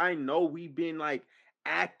if I know we've been like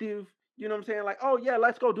active, you know what I'm saying? Like, oh yeah,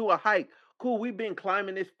 let's go do a hike. Cool, we've been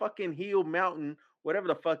climbing this fucking hill mountain, whatever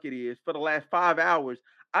the fuck it is, for the last 5 hours.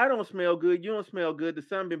 I don't smell good. You don't smell good. The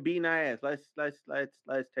sun been beating our ass. Let's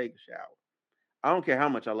take a shower. I don't care how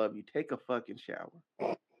much I love you. Take a fucking shower.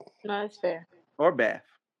 No, that's fair. Or bath.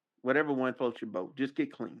 Whatever one floats your boat. Just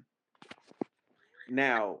get clean.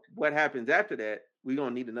 Now, what happens after that? We're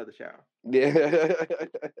gonna need another shower. Yeah.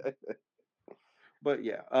 But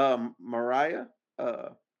yeah, Mariah,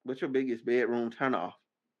 what's your biggest bedroom turn off?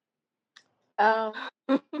 I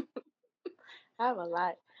have a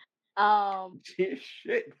lot.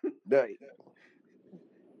 Shit. Dang.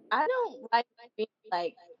 I don't like being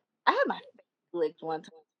like I had my face licked one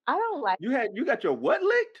time. I don't like You got your what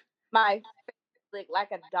licked? my face licked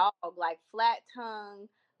like a dog, like flat tongue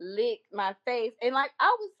licked my face, and like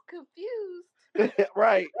I was confused.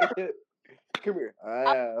 Right. Come here. I,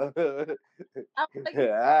 Ah. I was like,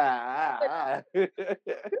 Ah.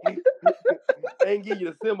 And give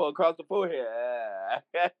you the symbol across the forehead.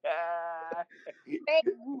 Ah.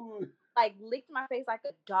 face like licked my face like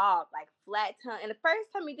a dog, like flat tongue. And the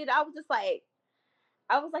first time he did it, I was like,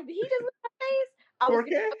 did he just lick my face? I was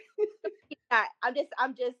Okay. not.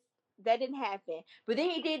 I'm just. That didn't happen. But then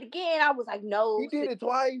he did it again. I was like, no. He did it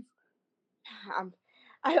twice. I'm,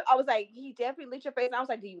 I was like, he definitely licked your face. And I was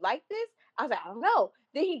like, do you like this? I was like, I don't know.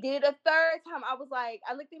 Then he did it a third time. I was like,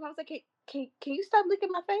 I looked at him. I was like, can you stop licking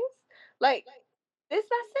my face? Like this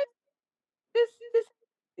not sex.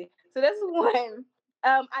 This. So that's one.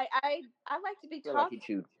 I like to be I feel like talked. he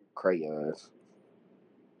chewed crayons.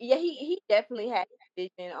 Yeah, he definitely had a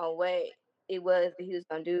vision on what it was that he was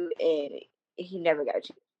gonna do, and he never got a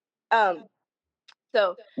chance.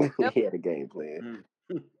 So no, He had a game plan.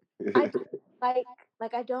 I don't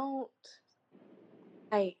like I don't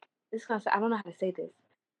like this kind of I don't know how to say this.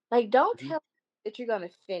 Like, don't tell me that you're gonna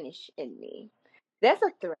finish in me. That's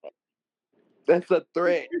a threat. That's a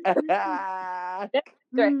threat. That's a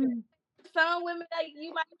threat. Some women like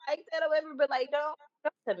you might like that or whatever, but like don't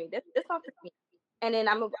tell me. That's not for me. And then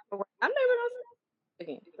I'm never gonna say it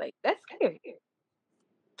again. Like that's scary.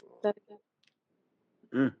 So,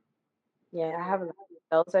 Mm. yeah, I have a lot.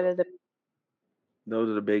 Those are the Those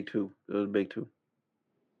are the big two. Those are the big two.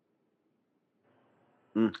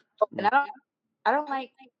 Mm. and I don't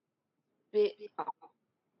like bit You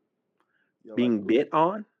like Being bit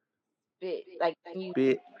on? bit like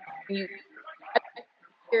Bit. you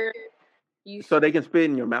hear you So they can spit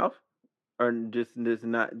in your mouth? Or just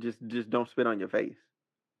not just don't spit on your face.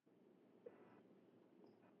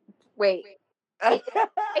 wait. It, it,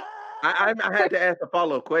 I had to ask a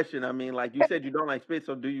follow up question. I mean, like you said, you don't like spit.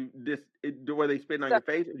 So do you were they spitting on so, your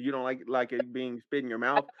face? Or you don't like it being spit in your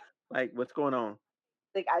mouth? Like what's going on?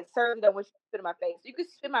 like I certainly don't want you to spit in my face. You can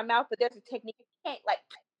spit in my mouth, but there's a technique.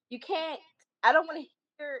 You can't. I don't want to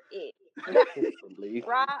hear it. You have to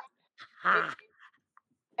drop it,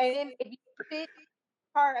 and then if you spit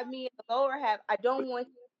part of me in the lower half, I don't want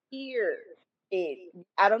to hear it.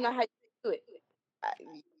 I don't know how to do it. I,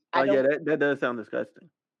 Oh I yeah, don't. that does sound disgusting.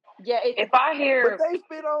 Yeah, If I But hear, they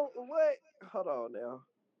spit on what? Hold on now.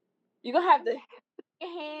 you're gonna have to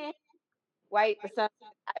your hand wipe or something.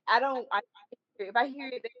 I don't. If I hear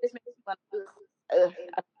it, this makes me want to.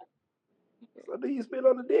 So do you spit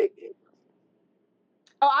on the dick?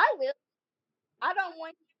 Oh, I will. I don't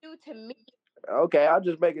want you to me. Okay, I'm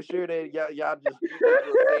just making sure that y'all just you just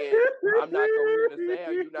was saying I'm not gonna hear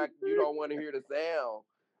the sound. You don't want to hear the sound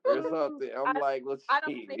or something. I'm like, well, I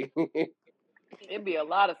don't think shit. it'd be a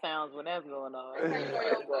lot of sounds when that's going on.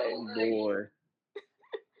 Oh boy.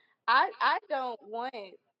 I don't want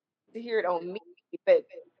to hear it on me, but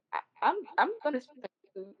I'm gonna speak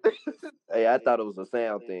to you. Hey, I thought it was a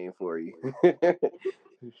sound thing for you.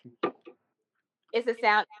 It's a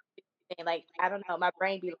sound thing. Like I don't know, my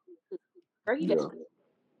brain be like, "Girl, you just."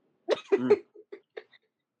 Mm.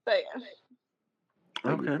 So yeah.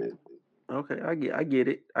 I get Okay. that. Okay.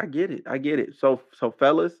 I get it. So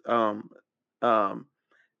fellas, um,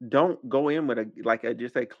 don't go in with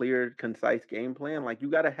just a clear, concise game plan. Like you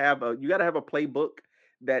gotta have a playbook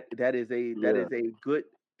that Yeah, is a good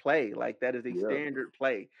play. Like that is a yeah. standard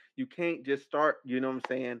play. You can't just start, you know what I'm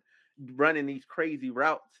saying, running these crazy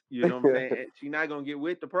routes. You know what I'm saying? She's not gonna get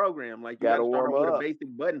with the program. Like you Gotta gotta start warm off with a up.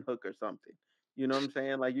 basic button hook or something. You know what I'm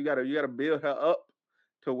saying? Like you gotta build her up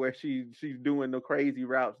to where she's doing the crazy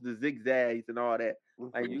routes, the zigzags and all that.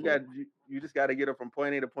 Like you just gotta get her from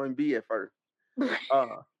point A to point B at first. Uh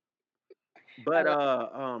I but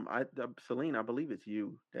love. Celine, I believe it's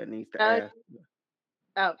you that needs to Uh, ask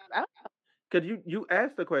oh, I don't, because you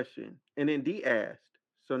asked the question and then D asked.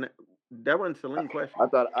 So that wasn't Celine question. I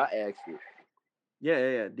thought I asked it.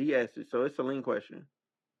 Yeah. D asked it, so it's Celine question.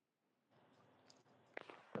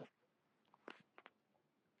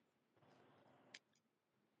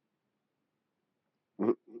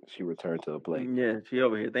 She returned to a plate. Yeah, she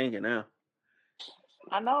over here thinking now.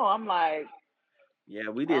 I know. I'm like, Yeah,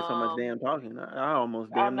 we did so much um, damn talking. I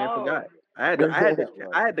almost I damn near forgot. know. I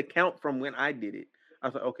Right. had to count from when I did it. I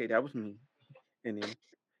was like, okay, that was me. And then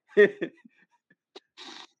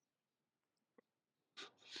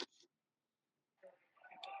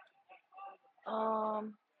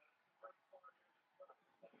Um.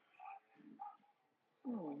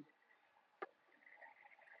 Hmm.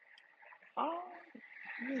 Oh.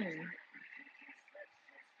 Hmm.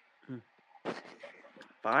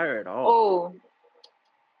 fire it off. Oh.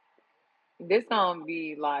 This gonna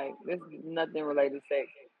be like this. Is nothing related to sex.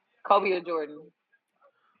 Kobe or Jordan?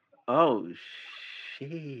 Oh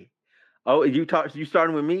shit. Oh, you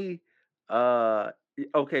starting with me?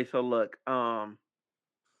 Okay, so look,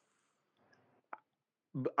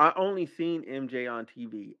 I only seen MJ on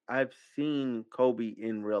TV. I've seen Kobe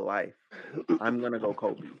in real life. I'm gonna go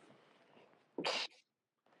Kobe.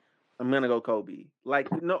 I'm gonna go Kobe.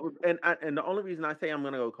 Like no, and the only reason I say I'm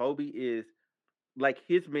gonna go Kobe is like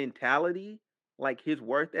his mentality, like his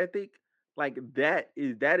worth ethic, like that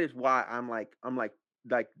is why I'm like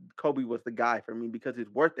Kobe was the guy for me because his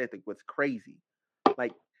worth ethic was crazy.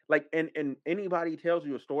 Like and anybody tells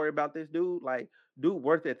you a story about this dude, like dude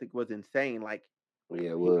worth ethic was insane. Like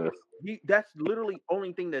Yeah, it he, was. that's literally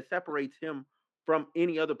only thing that separates him from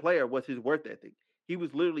any other player was his worth ethic. He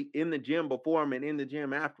was literally in the gym before him and in the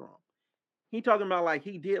gym after him. He talking about like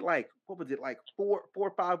he did like what was it like four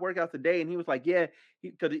or five workouts a day, and he was like, yeah,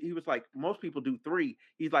 because he was like most people do three.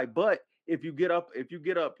 He's like, but if you get up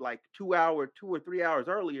like 2 hours, 2 or 3 hours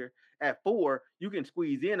earlier at four, you can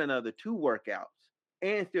squeeze in another two workouts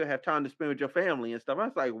and still have time to spend with your family and stuff. I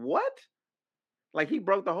was like, what? Like he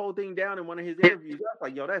broke the whole thing down in one of his interviews. I was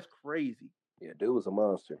like, yo, that's crazy. Yeah, dude was a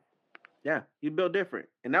monster. Yeah, he built different,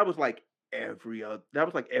 and that was like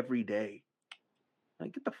every day.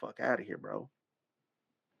 Like, get the fuck out of here, bro.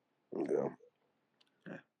 Yeah.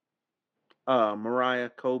 Yeah. Mariah,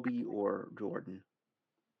 Kobe, or Jordan?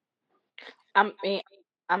 I mean,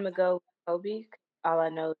 I'm gonna go with Kobe. 'Cause all I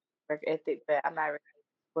know is work ethic, but I'm not really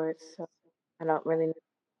sports, so I don't really know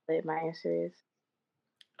what my answer is.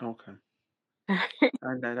 Okay,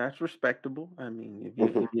 and that's respectable. I mean, if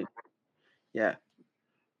you yeah,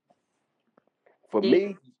 For Do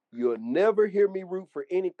me, you'll never hear me root for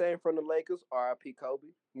anything from the Lakers. R.I.P. Kobe.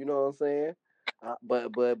 You know what I'm saying?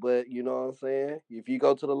 But you know what I'm saying? If you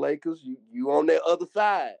go to the Lakers, you on that other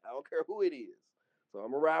side. I don't care who it is. So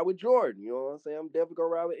I'm gonna ride with Jordan. You know what I'm saying? I'm definitely gonna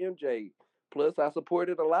ride with MJ. Plus, I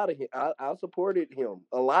supported a lot of him. I supported him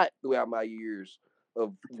a lot throughout my years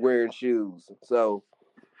of wearing shoes. So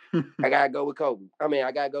I gotta go with Kobe. I mean,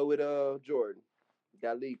 I gotta go with Jordan.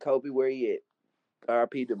 Gotta leave Kobe where he at.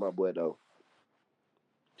 R.I.P. to my boy though.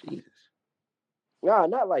 Jesus. Nah,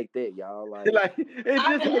 not like that, y'all. Like, Like it's I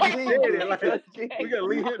just was how you like, said Jesus, it. what Like did just you we say? gotta Jesus,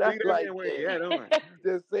 leave not that like man where he that. at. I'm like,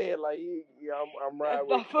 Just saying, like, yeah, That's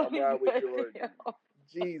not I'm funny, riding with but Jordan.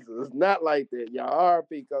 Jesus, not like that, y'all.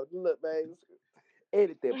 R.P. Coach. Look, man,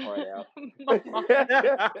 edit that part out. my mom.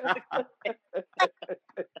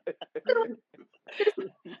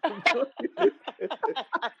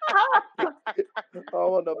 I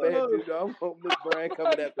don't want no bad oh, juju. I want Miss Brand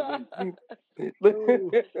coming after me.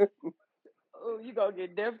 oh, Oh, you gonna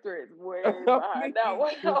get death threats way Me, behind that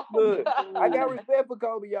one. Oh look, I got God. respect for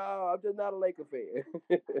Kobe, y'all. I'm just not a Laker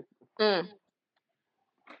fan. mm.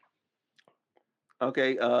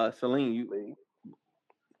 okay, Celine, you Lee.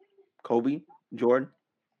 Kobe, Jordan.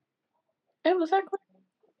 It was like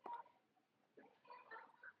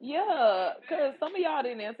Yeah, because some of y'all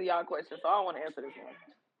didn't answer y'all question, so I want to answer this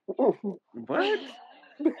What?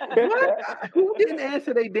 one. What? Who didn't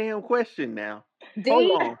answer their damn question now? Hold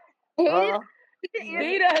D. on. He didn't, Huh? he didn't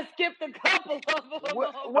answer. Dita skipped a couple of them on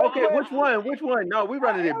What Okay, which question? purpose. one? Which one? No, we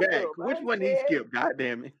running I it back. answered him. I Which ain't one he scared. skipped? God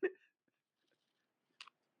damn it.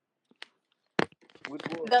 Which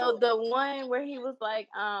one? The one where he was like,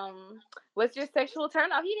 what's your sexual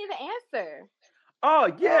turn off? He didn't even answer.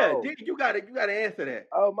 Oh yeah, Oh. dude, you gotta answer that.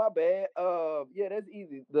 Oh, my bad. Yeah, that's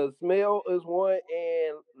easy. The smell is one,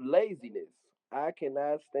 and laziness. I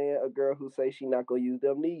cannot stand a girl who say she not gonna use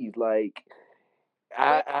them knees. Like,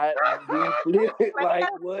 Wait, I be flipping. wait, Like,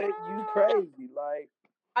 what? You crazy? Like,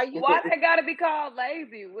 are you Why they gotta be called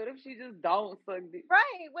lazy? What if she just don't suck dick?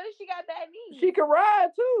 right? What if she got bad knees? she can ride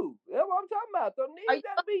too. That's what I'm talking about. The Are knees you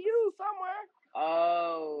gotta be used somewhere.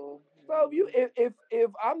 Oh, So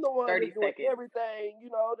if I'm the one 30 that's doing seconds. everything,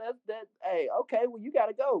 that's that. Hey, okay, well you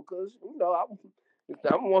gotta go because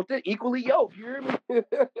I want that equally yoked. You hear me?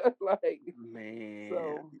 Like, Man,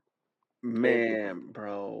 so and man,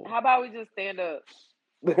 bro, How about we just stand up?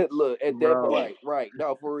 look at that bro, right.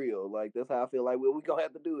 No, for real. Like that's how I feel like what we gonna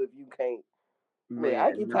have to do if you can't. Look,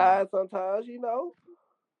 I man, get no, tired sometimes.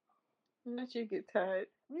 Not you get tired.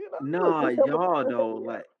 Look, nah, just help y'all me though, out.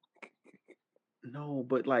 like, no,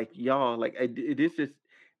 but like y'all, like, this is.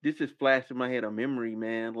 this is flashing in my head a memory,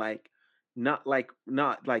 man. Like, not like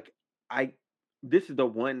I. This is the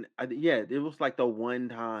one. Yeah, it was like the one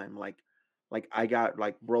time, like I got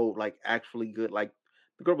like rolled, like actually good. Like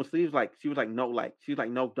the girl was, she was like, no, like she was like,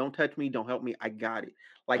 no, don't touch me, don't help me, I got it.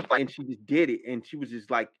 Like, and she just did it, and she was just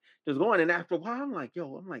like, just going. And after a while, I'm like,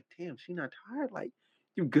 yo, I'm like, damn, she not tired. Like,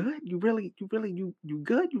 you good? You good?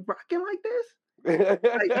 You rocking like this? Like,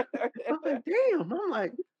 I'm like, damn.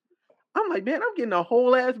 I'm like, man, I'm getting a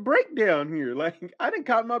whole ass breakdown here. Like, I done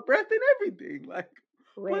caught my breath and everything. Like,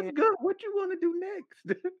 what's Wait, good? What you want to do next?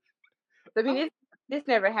 I mean, this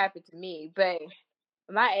never happened to me, but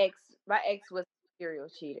my ex was a serial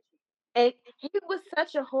cheater, and he was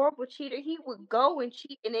such a horrible cheater. He would go and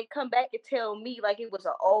cheat, and then come back and tell me like it was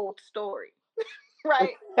an old story,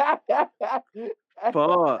 right?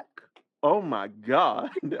 Fuck. Oh my god.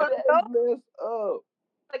 That's messed up.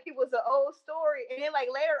 Like it was an old story, and then like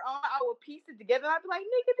later on, I would piece it together, and I'd be like,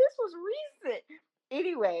 "Nigga, this was recent."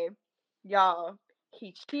 Anyway, y'all,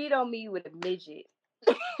 he cheated on me with a midget.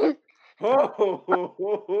 Holy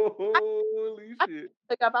I shit.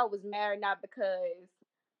 Like if I was married, not because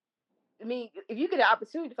I mean, if you get an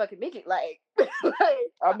opportunity to fuck a midget, like,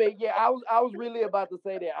 I mean, yeah, I was really about to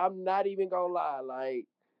say that. I'm not even gonna lie. Like,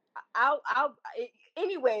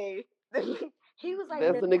 anyway, he was like,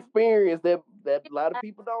 that's an experience that a lot of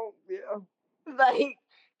people don't. Yeah. like,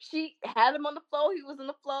 she had him on the floor. He was on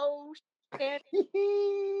the floor. And with,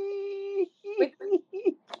 like,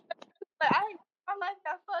 I like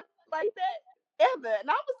that fuck like that ever. And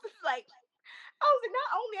I was just like, not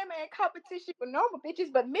only am I in competition with normal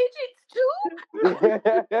bitches, but midgets too.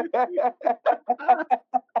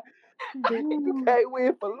 You can't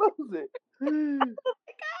win for losing. God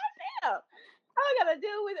damn. I gotta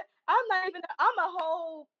deal with it. I'm not even. I'm a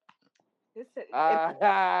whole. This bitch,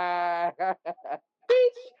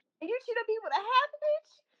 and you cheat on me with a half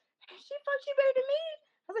bitch. She fucked you better than me.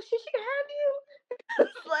 I was like, shit, she can have you.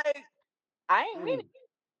 It's like I ain't winning.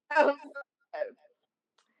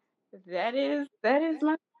 That is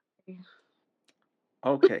my.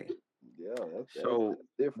 Okay. Yeah, So that's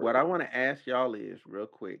different. what I want to ask y'all is real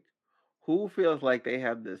quick. Who feels like they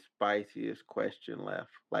have the spiciest question left?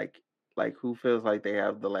 Like who feels like they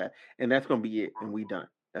have the last, and that's gonna be it, and we done.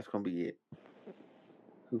 That's gonna be it.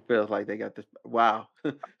 Who feels like they got this? Wow.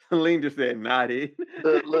 Celine just said not it.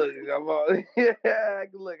 Look, I'm on. Yeah,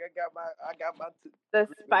 look, I got my The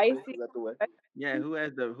three big spicy. questions out the way. Yeah, who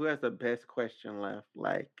has the best question left?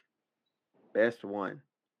 Like best one.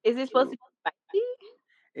 Is it supposed to be spicy?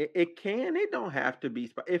 It don't have to be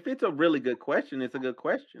if it's a really good question, it's a good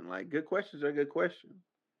question. Like good questions are good questions.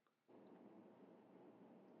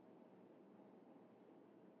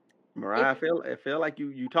 Mariah, I feel like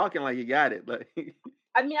you talking like you got it. Like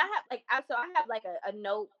I mean, I have like I have like a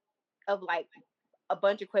note of like a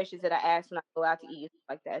bunch of questions that I ask when I go out to eat and stuff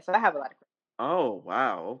like that. So I have a lot of questions. oh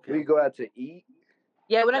wow, We okay. go out to eat.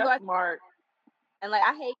 Yeah, when I go That's out smart. and like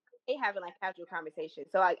I hate having like casual conversations.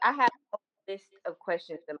 So like I have a list of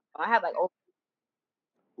questions in my phone. I have like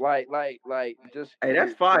Like, just Hey,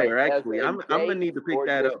 that's like fire. as Actually, a I'm gonna date need to pick or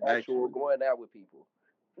that just up. actual Actually, going out with people.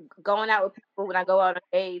 going out with people when I go out on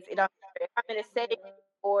dates. It don't matter if I'm in a setting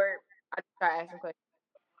or I just try asking questions.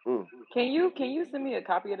 Mm. Can you send me a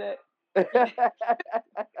copy of that?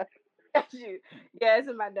 Yeah, it's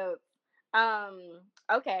in my notes.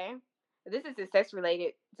 Okay. This is sex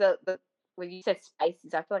related. So when you said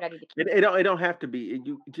spices, I feel like I need to keep it don't have to be.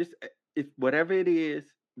 You just it's whatever it is.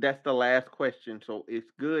 That's the last question. So it's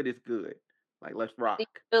good. It's good. Like let's Do you rock.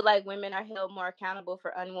 feel like women are held more accountable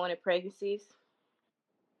for unwanted pregnancies?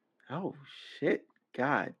 Oh shit!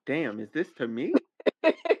 God damn! Is this to me?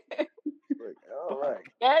 Look, all Fuck. right.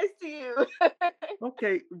 Yes, to you.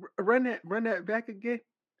 Okay, run that back again.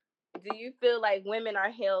 Do you feel like women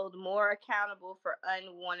are held more accountable for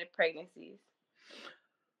unwanted pregnancies?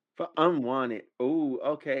 For unwanted. Oh,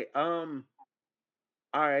 okay. All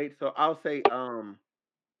right. So I'll say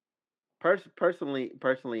personally,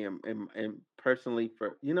 and personally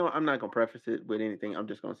for I'm not gonna preface it with anything. I'm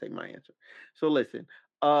just gonna say my answer. So listen,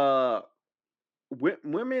 uh,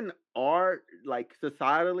 women are like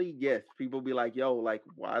societally, yes, people be like, yo, like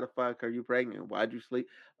why the fuck are you pregnant? Why'd you sleep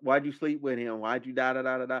with him? Why'd you da da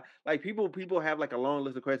da da da? Like people have like a long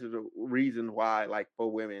list of questions of reasons why, like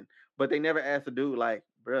for women, but they never ask the dude like,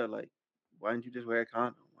 bro, like why didn't you just wear a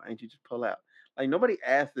condom? Why didn't you just pull out? Like nobody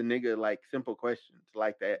asked the nigga like simple questions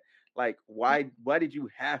like that. Like why did you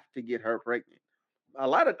have to get her pregnant? A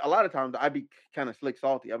lot of times I'd be kind of slick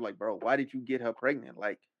salty. I'm like, bro, why did you get her pregnant?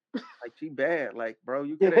 Like she bad. Like, bro,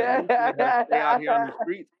 you could have at least let her stay out here on the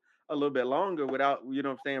streets a little bit longer without, you know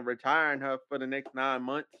what I'm saying, retiring her for the next 9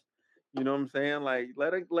 months. You know what I'm saying? Like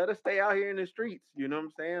let her stay out here in the streets. You know what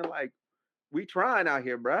I'm saying? Like we trying out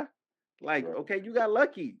here, bruh. Like, okay, you got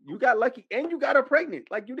lucky. You got lucky and you got her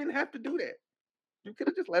pregnant. Like you didn't have to do that. You could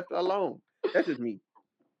have just left her alone. That's just me.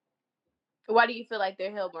 Why do you feel like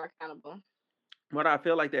they're held more accountable? What I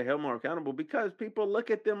feel like they're held more accountable because people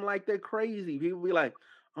look at them like they're crazy. People be like,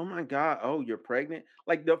 "Oh my god, oh you're pregnant."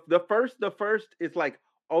 Like the first is like,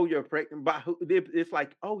 "Oh you're pregnant by who?" It's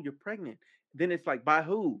like, "Oh you're pregnant." Then it's like, "By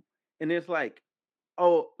who?" And it's like,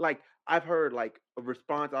 "Oh like I've heard like a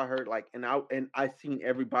response. I heard like and I seen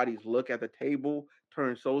everybody's look at the table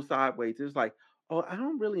turn so sideways. It's like, "Oh I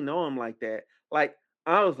don't really know him like that." Like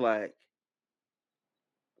I was like,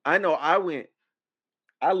 I know I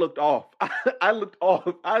looked off. I looked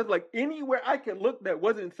off. I was like, anywhere I could look that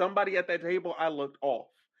wasn't somebody at that table, I looked off.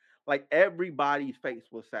 Like everybody's face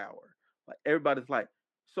was sour. Like everybody's like,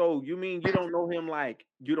 so you mean you don't know him like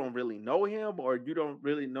you don't really know him, or you don't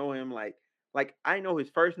really know him like I know his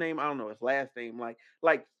first name, I don't know his last name.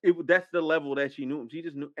 That's the level that she knew him. She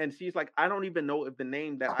just knew, and she's like, I don't even know if the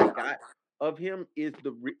name that I got of him is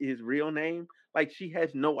his real name. Like she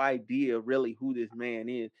has no idea really who this man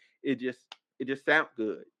is. It just it just sound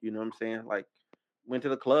good. You know what I'm saying? Like went to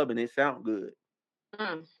the club and it sound good.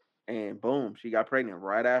 Mm. And boom, she got pregnant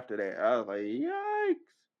right after that. I was like, yikes.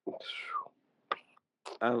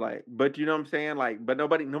 I was like, but you know what I'm saying? Like, but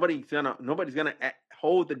nobody's gonna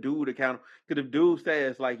hold the dude accountable. Because if dude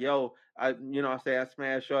says like, yo, I say I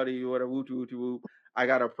smashed shorty or whatever, whoop. I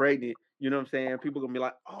got her pregnant. You know what I'm saying? People gonna be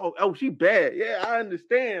like, oh, she bad. Yeah, I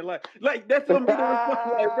understand. Like that's gonna be the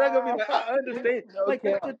response. Like, they're gonna be like, I understand. No Like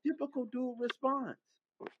that's cap. a typical dude response.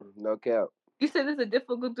 No cap. You said it's a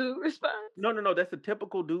difficult to respond. No. That's a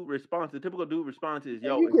typical dude response. The typical dude response is, If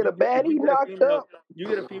yo, you get a if you baddie get a knocked female, up, you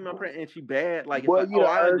get a female pregnant and she bad, like it's boy, like, you oh,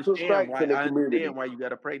 done earned some stripes in the I community. understand why you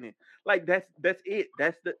got her pregnant. Like that's it.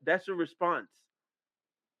 That's the response.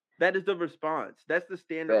 That is the response. That's the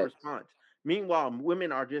standard Facts. response. Meanwhile,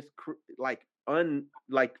 women are just like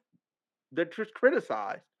they're just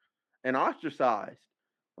criticized and ostracized.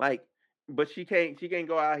 Like, but she can't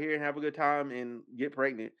go out here and have a good time and get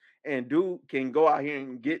pregnant. And dude can go out here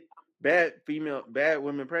and get bad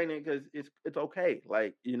women pregnant because it's okay.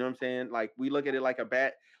 Like, you know what I'm saying? Like we look at it like a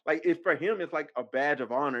bad like it's for him it's like a badge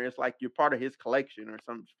of honor. It's like you're part of his collection or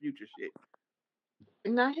some future shit.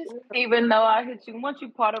 Not his. Even though I hit you once, you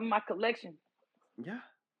part of my collection. Yeah.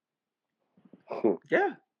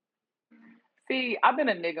 Yeah. See, I've been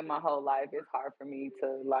a nigga my whole life. It's hard for me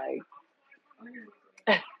to like,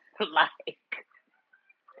 like,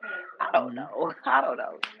 I don't Mhm. know. I don't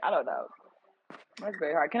know. I don't know. That's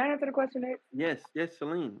very hard. Can I answer the question next? Yes,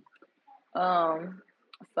 Celine. Um,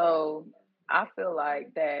 so I feel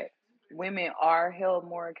like that women are held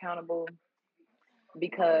more accountable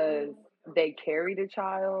because they carry the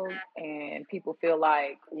child, and people feel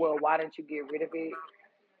like, well, why didn't you get rid of it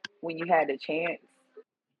when you had the chance?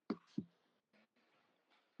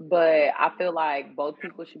 But I feel like both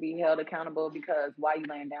people should be held accountable because why you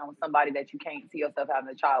laying down with somebody that you can't see yourself having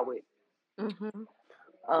a child with,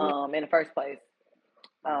 in the first place.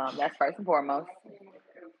 That's first and foremost.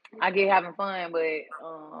 I get having fun, but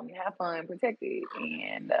have fun protected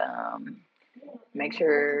and make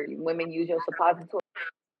sure women use your suppository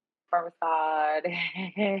spermicide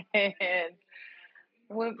and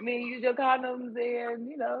women use your condoms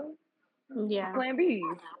and Yeah. plan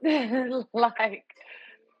Bs.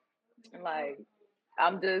 like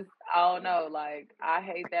I'm just I don't know. Like I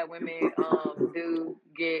hate that women do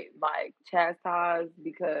get like chastised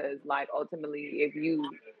because like ultimately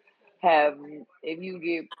have if you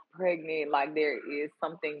get pregnant, like there is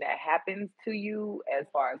something that happens to you as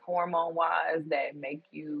far as hormone wise that make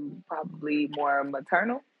you probably more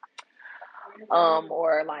maternal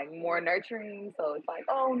or like more nurturing. So it's like,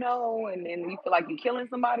 oh no, and then you feel like you're killing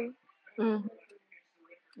somebody. Mm.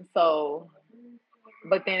 So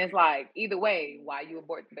but then it's like either way, why you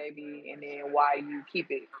abort the baby and then why you keep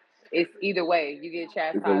it. It's either way, you get It's a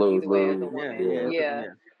chastised lose either way as a lose. Yeah, woman. yeah, Yeah, Yeah.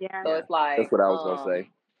 Yeah. So yeah. it's like, that's what I was gonna say.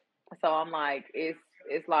 so I'm like, it's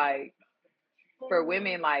like for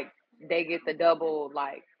women, like they get the double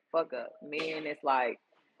like fuck up. Men, it's like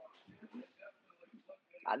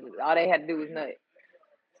all they had to do was nut.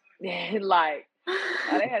 Like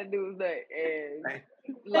all they had to do was nut, and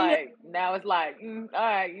Yeah. like now it's like, all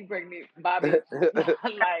right, you pregnant, bye bitch.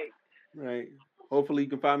 Like, Right. Hopefully you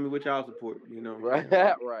can find me with child support. You know what I'm Right,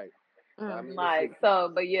 saying? right. I mean, like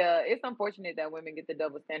so, but yeah, it's unfortunate that women get the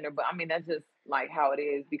double standard. But I mean, that's just like how it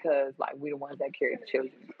is because like we the ones that carry the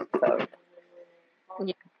children. So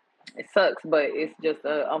Yeah. it sucks, but it's just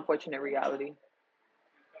an unfortunate reality.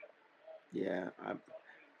 Yeah.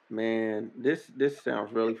 Man, this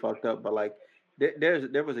sounds really fucked up, but like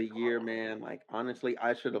there was a year, man. Like honestly,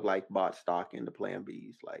 I should have like bought stock into Plan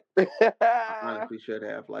B's. Like I honestly should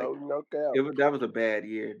have. Like No cap. that was a bad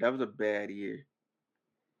year. That was a bad year.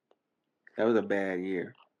 That was a bad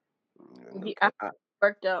year. You, I Okay. I,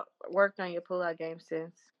 worked on your pullout game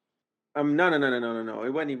since. no, no, no, no, no, no, no. It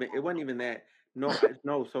wasn't even that. No,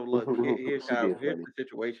 no. So look, She being here's funny. the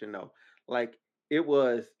situation though. Like it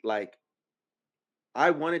was like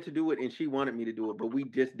I wanted to do it and she wanted me to do it, but we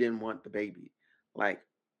just didn't want the baby. Like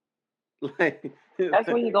like That's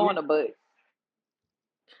when you go in we. the butt.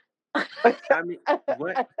 I mean,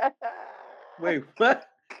 what? Wait, what?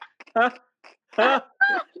 Huh? Huh?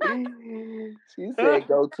 She Huh? said,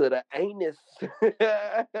 "Go to the anus."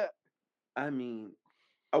 I mean,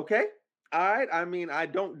 okay, all right. I mean, I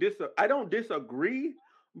don't disagree,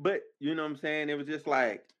 but you know what I'm saying. It was just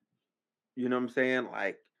like, you know what I'm saying.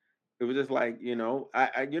 Like, it was just like, you know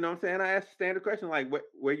what I'm saying. I asked a standard question like,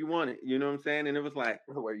 where you want it? You know what I'm saying? And it was like,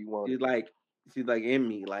 Where you want she's it? like, she's like in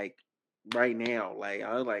me, like right now. Like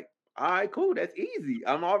I was like, all right, cool, that's easy.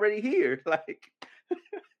 I'm already here. Like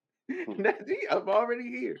that's it. I'm already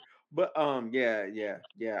here. But yeah, yeah,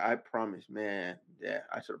 yeah. I promise, man. Yeah,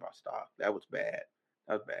 I should have bought stock. That was bad.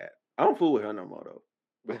 That was bad. I don't fool with her no more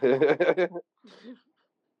though.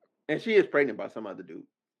 And she is pregnant by some other dude.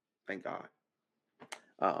 Thank God.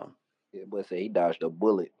 Um, Yeah, but say he dodged a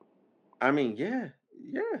bullet. I mean, yeah,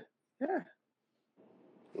 yeah, yeah.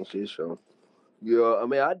 She's sure. Yeah, I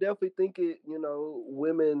mean, I definitely think it.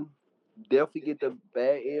 Women definitely get the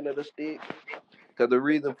bad end of the stick. Cause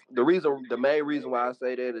the main reason why I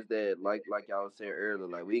say that is that, like y'all was saying earlier,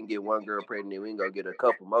 like we can get one girl pregnant, we can go get a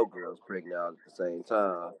couple more girls pregnant out at the same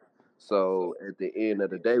time. So at the end of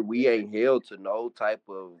the day, we ain't held to no type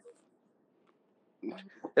of.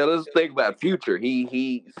 And let's think about Future.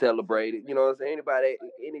 He celebrated. You know what I'm saying?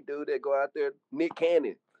 Any dude that go out there, Nick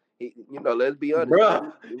Cannon. Let's be honest.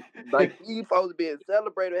 Bruh. Like he supposed to be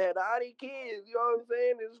celebrated, had all these kids. You know what I'm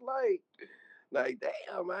saying? It's like,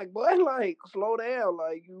 damn, like boy, like slow down.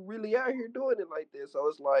 Like you really out here doing it like this. So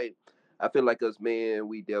it's like, I feel like us men,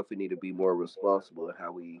 we definitely need to be more responsible in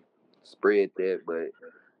how we spread that. But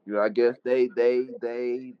I guess they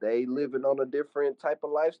living on a different type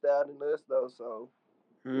of lifestyle than us though. So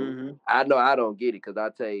hmm I know I don't get it because I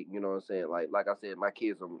take, you know what I'm saying, like I said, my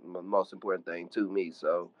kids are the most important thing to me.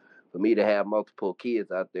 So for me to have multiple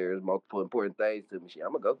kids out there is multiple important things to me. Shit,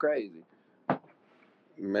 I'm gonna go crazy.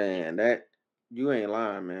 Man, that you ain't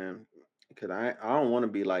lying, man. Cause I don't want to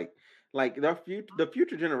be like the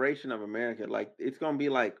future generation of America. Like it's gonna be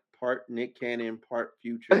like part Nick Cannon, part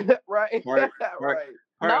Future, Right, part part right.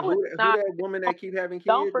 No, part it's who not. that woman that keep having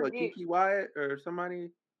Don't kids or forget. Kiki Wyatt or somebody.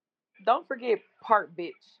 Don't forget part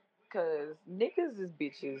bitch. Cause niggas is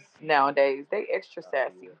bitches nowadays. They extra Oh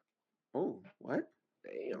sassy. yeah, Oh, what?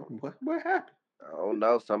 damn. What happened? I don't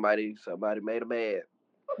know. Somebody made a mad.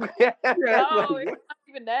 Yeah, it's like No, it's what? not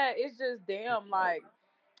even that. It's just damn like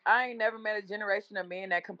I ain't never met a generation of men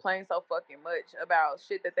that complain so fucking much about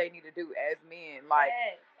shit that they need to do as men. Like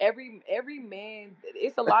every man,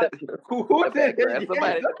 it's a lot of Who's The in here? background. Yeah,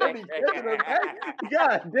 Somebody in the somebody kissing her back. background.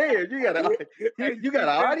 God damn, Hey, you got you an missed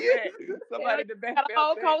audience? that. hell, Somebody you in the back got a felt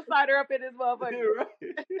whole that. co-signer up in this motherfucker.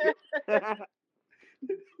 Right.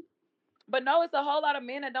 But no, it's a whole lot of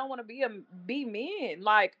men that don't want to be men.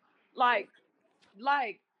 Like like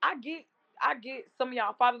I get some of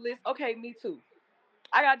y'all fatherless. Okay, me too.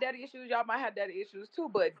 I got daddy issues. Y'all might have daddy issues too.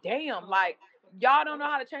 But damn, like y'all don't know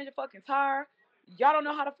how to change a fucking tire. Y'all don't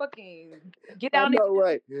know how to fucking get I down there. know,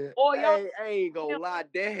 right? Or y'all Hey, I ain't gonna damn lie.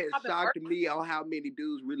 That has I've been shocked working me on how many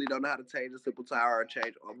dudes really don't know how to change a simple tire or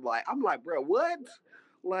change. I'm like, bro, what?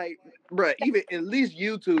 Like, bro, even at least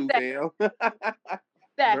YouTube, that fam.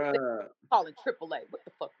 that thing Bruh. calling AAA. What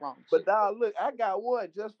the fuck wrong with But you? now, look, I got one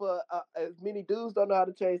just for as many dudes don't know how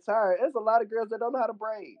to change tires. There's a lot of girls that don't know how to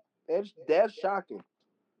braid. That's shocking.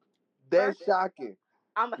 That's First, shocking.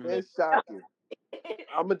 I'm a Mm. female. That's shocking.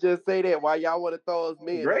 I'ma just say that while y'all want to throw us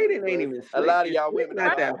men under the Grading ain't bus, even a slick. lot of It's y'all slick women don't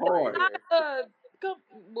not know how Right? to that braid hard. Not hair. come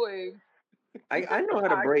boy. I know how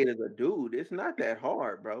to braid as a dude. It's not that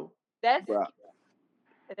hard, bro. That's Bro,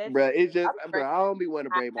 that's bro, it's I'm just, bro, great. I don't be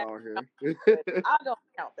wanting to I, braid my own hair. I don't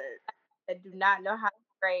count that. I do not know how to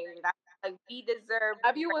grade. Like we deserve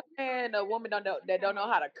If you was saying a woman don't know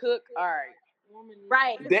how to cook, all right.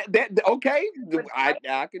 right. Okay, But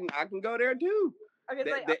I can go there too. okay,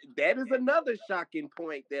 it's like That is another shocking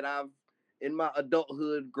point that I've in my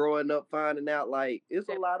adulthood growing up finding out. Like, it's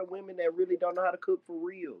a And lot of women that really don't know how to cook for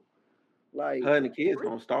real. Like, Her and the kids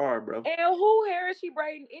gonna starve, bro. who hair is she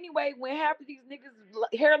braiding anyway when half of these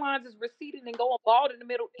niggas hairlines is receding and going bald in the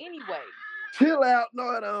middle anyway? Chill out.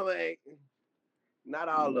 No, it don't ain't. Not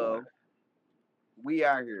all of them. We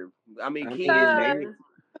out here. I mean, kids, maybe.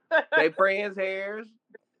 they friends' hairs.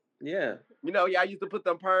 Yeah. You know, y'all used to put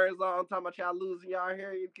them perms on, talking about y'all losing y'all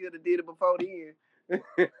hair. You could have did it before then.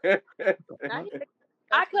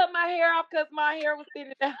 I cut my hair off because my hair was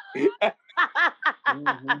thinning down.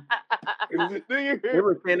 It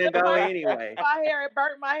was finna go anyway. My hair, it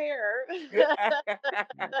burnt my hair.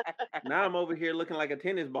 Now I'm over here looking like a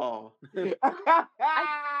tennis ball.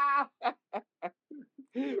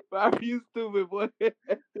 Why you stupid, boy?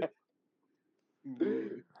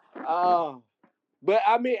 Oh, but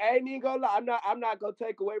I mean, I ain't even gonna lie. I'm not gonna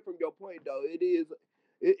take away from your point though. It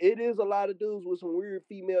is a lot of dudes with some weird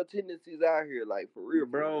female tendencies out here, like for real,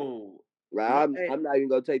 bro. Like, I'm not even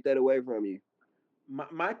gonna take that away from you.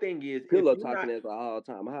 My thing is, pillow talking is an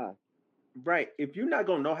all-time high. Right. If you're not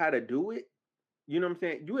gonna know how to do it, you know what I'm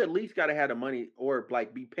saying? You at least gotta have the money or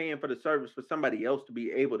like be paying for the service for somebody else to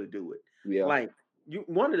be able to do it. Yeah. Like you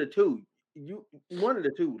one of the two. One of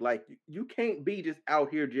the two. Like you can't be just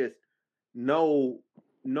out here just no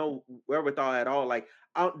wherewithal at all. Like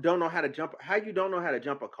I don't know how to jump. How you don't know how to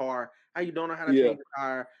jump a car? How you don't know how to change a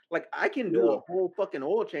tire? Like I can do a whole fucking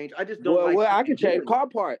oil change. I just don't like. I can change car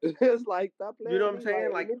parts. It's like stop playing. You know what I'm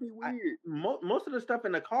saying? Like it'd be weird. Most of the stuff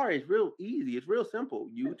in the car is real easy. It's real simple.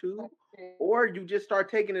 YouTube, or you just start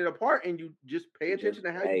taking it apart and you just pay attention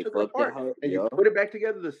to how you took it apart and you put it back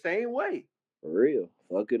together the same way. For real,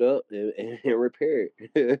 fuck it up and repair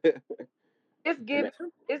it. It's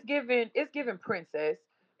giving princess.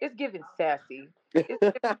 It's giving sassy. It's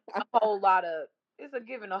giving a whole lot of. It's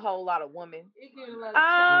giving a whole lot of women.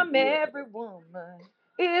 I'm every woman.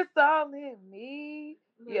 It's all in me.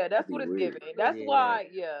 Yeah, that's what it's giving. That's why.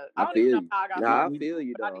 Yeah, I don't even know how I got. I feel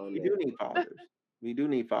you though. We do need fathers. We do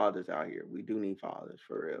need fathers out here. We do need fathers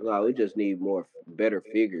for real. No, we just need better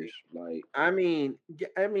figures. Like I mean,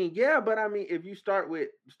 yeah, but I mean, if you start with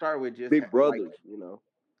just big brothers, you know.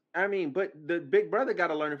 I mean, but the big brother got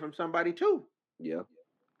to learn it from somebody too. Yeah.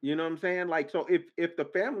 You know what I'm saying? Like, so if the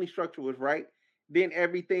family structure was right, then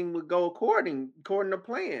everything would go according to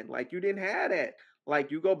plan. Like you didn't have that.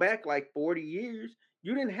 Like you go back like 40 years,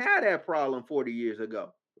 you didn't have that problem 40 years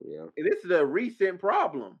ago. Yeah. This is a recent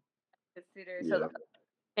problem. Consider so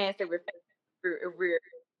answer we're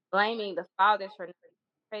blaming the fathers for not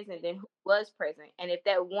present than who was present. And if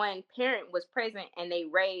that one parent was present and they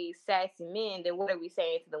raised sassy men, then what are we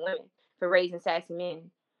saying to the women for raising sassy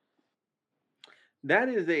men? That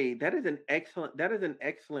is an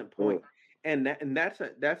excellent point. And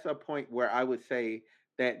that's a point where I would say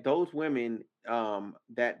that those women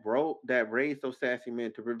that raised those sassy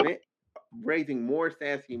men, to prevent raising more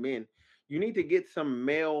sassy men, you need to get some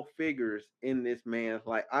male figures in this man's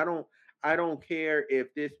life. I don't care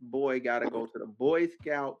if this boy got to go to the Boy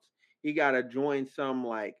Scouts, he got to join some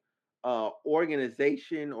like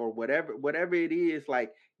organization or whatever it is.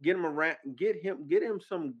 Like get him around, get him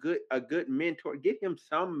a good mentor, get him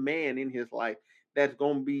some man in his life that's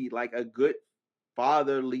gonna be like a good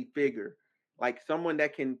fatherly figure, like someone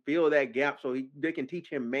that can fill that gap so they can teach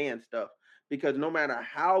him man stuff. Because no matter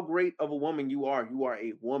how great of a woman you are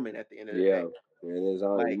a woman at the end of the day. And there's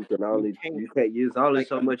only there's only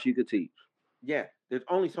so much you could teach. Yeah, there's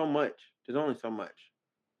only so much. There's only so much.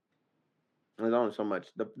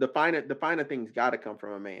 The finer things got to come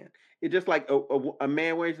from a man. It's just like a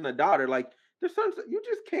man raising a daughter. Like there's some you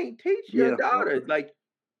just can't teach your daughter. Like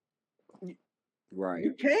right,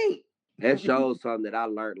 you can't. That shows something that I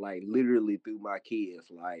learned like literally through my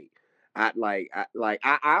kids. Like I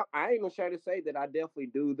ain't ashamed to say that I definitely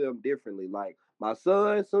do them differently. Like my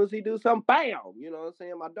son, as soon as he do something, bam, you know what I'm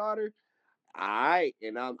saying. My daughter, all right,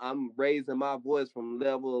 and I'm raising my voice from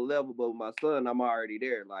level to level, but with my son, I'm already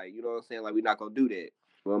there. Like, you know what I'm saying? Like, we're not gonna do that.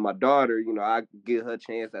 Well, my daughter, you know, I give her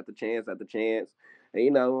chance after chance after chance. And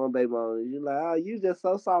you know, my baby mama, you like, oh, you just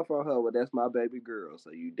so soft on her. Well, that's my baby girl,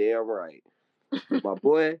 so you damn right. But my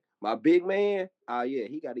boy, my big man, oh yeah,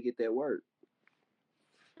 he got to get that work.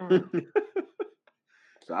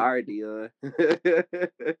 Sorry, Dion.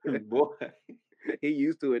 Boy, he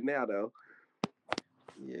used to it now though.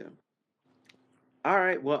 Yeah. All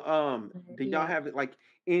right. Well, do y'all have like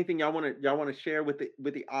anything y'all want to share with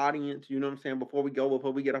the audience? You know what I'm saying? Before we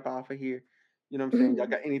get up off of here, you know what I'm saying? Y'all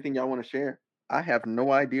got anything y'all want to share? I have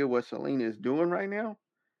no idea what Selena is doing right now.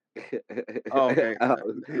 Oh, okay.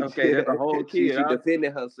 Okay, there's a whole kid. She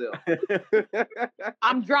defending herself.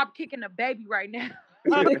 I'm drop kicking a baby right now.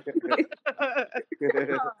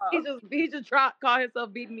 he just call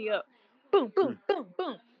himself beating me up. Boom, boom, boom,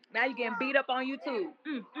 boom. Now you getting beat up on YouTube.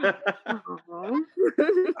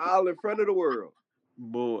 All in front of the world.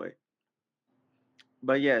 Boy.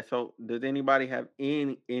 But yeah, so does anybody have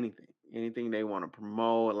anything they want to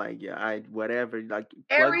promote? Like yeah, I whatever like plug.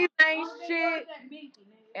 Everything shit,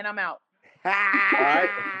 and I'm out. All right.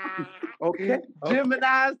 Okay. Okay.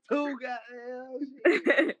 Gemini's too, goddamn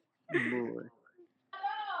shit. Boy.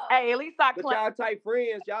 Hey, at least I But claim. y'all type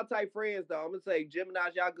friends. Y'all type friends though. I'm gonna say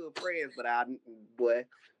Gemini's, y'all good friends, but boy,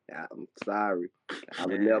 I'm sorry. I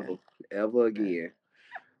would Man. never, ever again.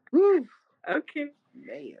 Woo, Okay.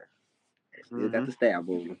 man. Still got Mm-hmm. the stab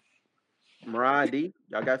wound. Mariah D,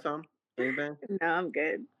 y'all got something? Anything? No, I'm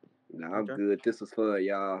good. No, I'm Okay. good. This was fun,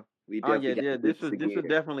 y'all. We Oh yeah, definitely got yeah. to do This this was this was again.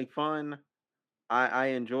 definitely fun. I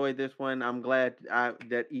enjoyed this one. I'm glad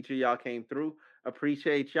that each of y'all came through.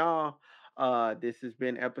 Appreciate y'all. This has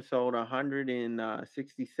been episode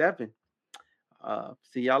 167.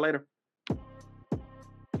 See y'all later.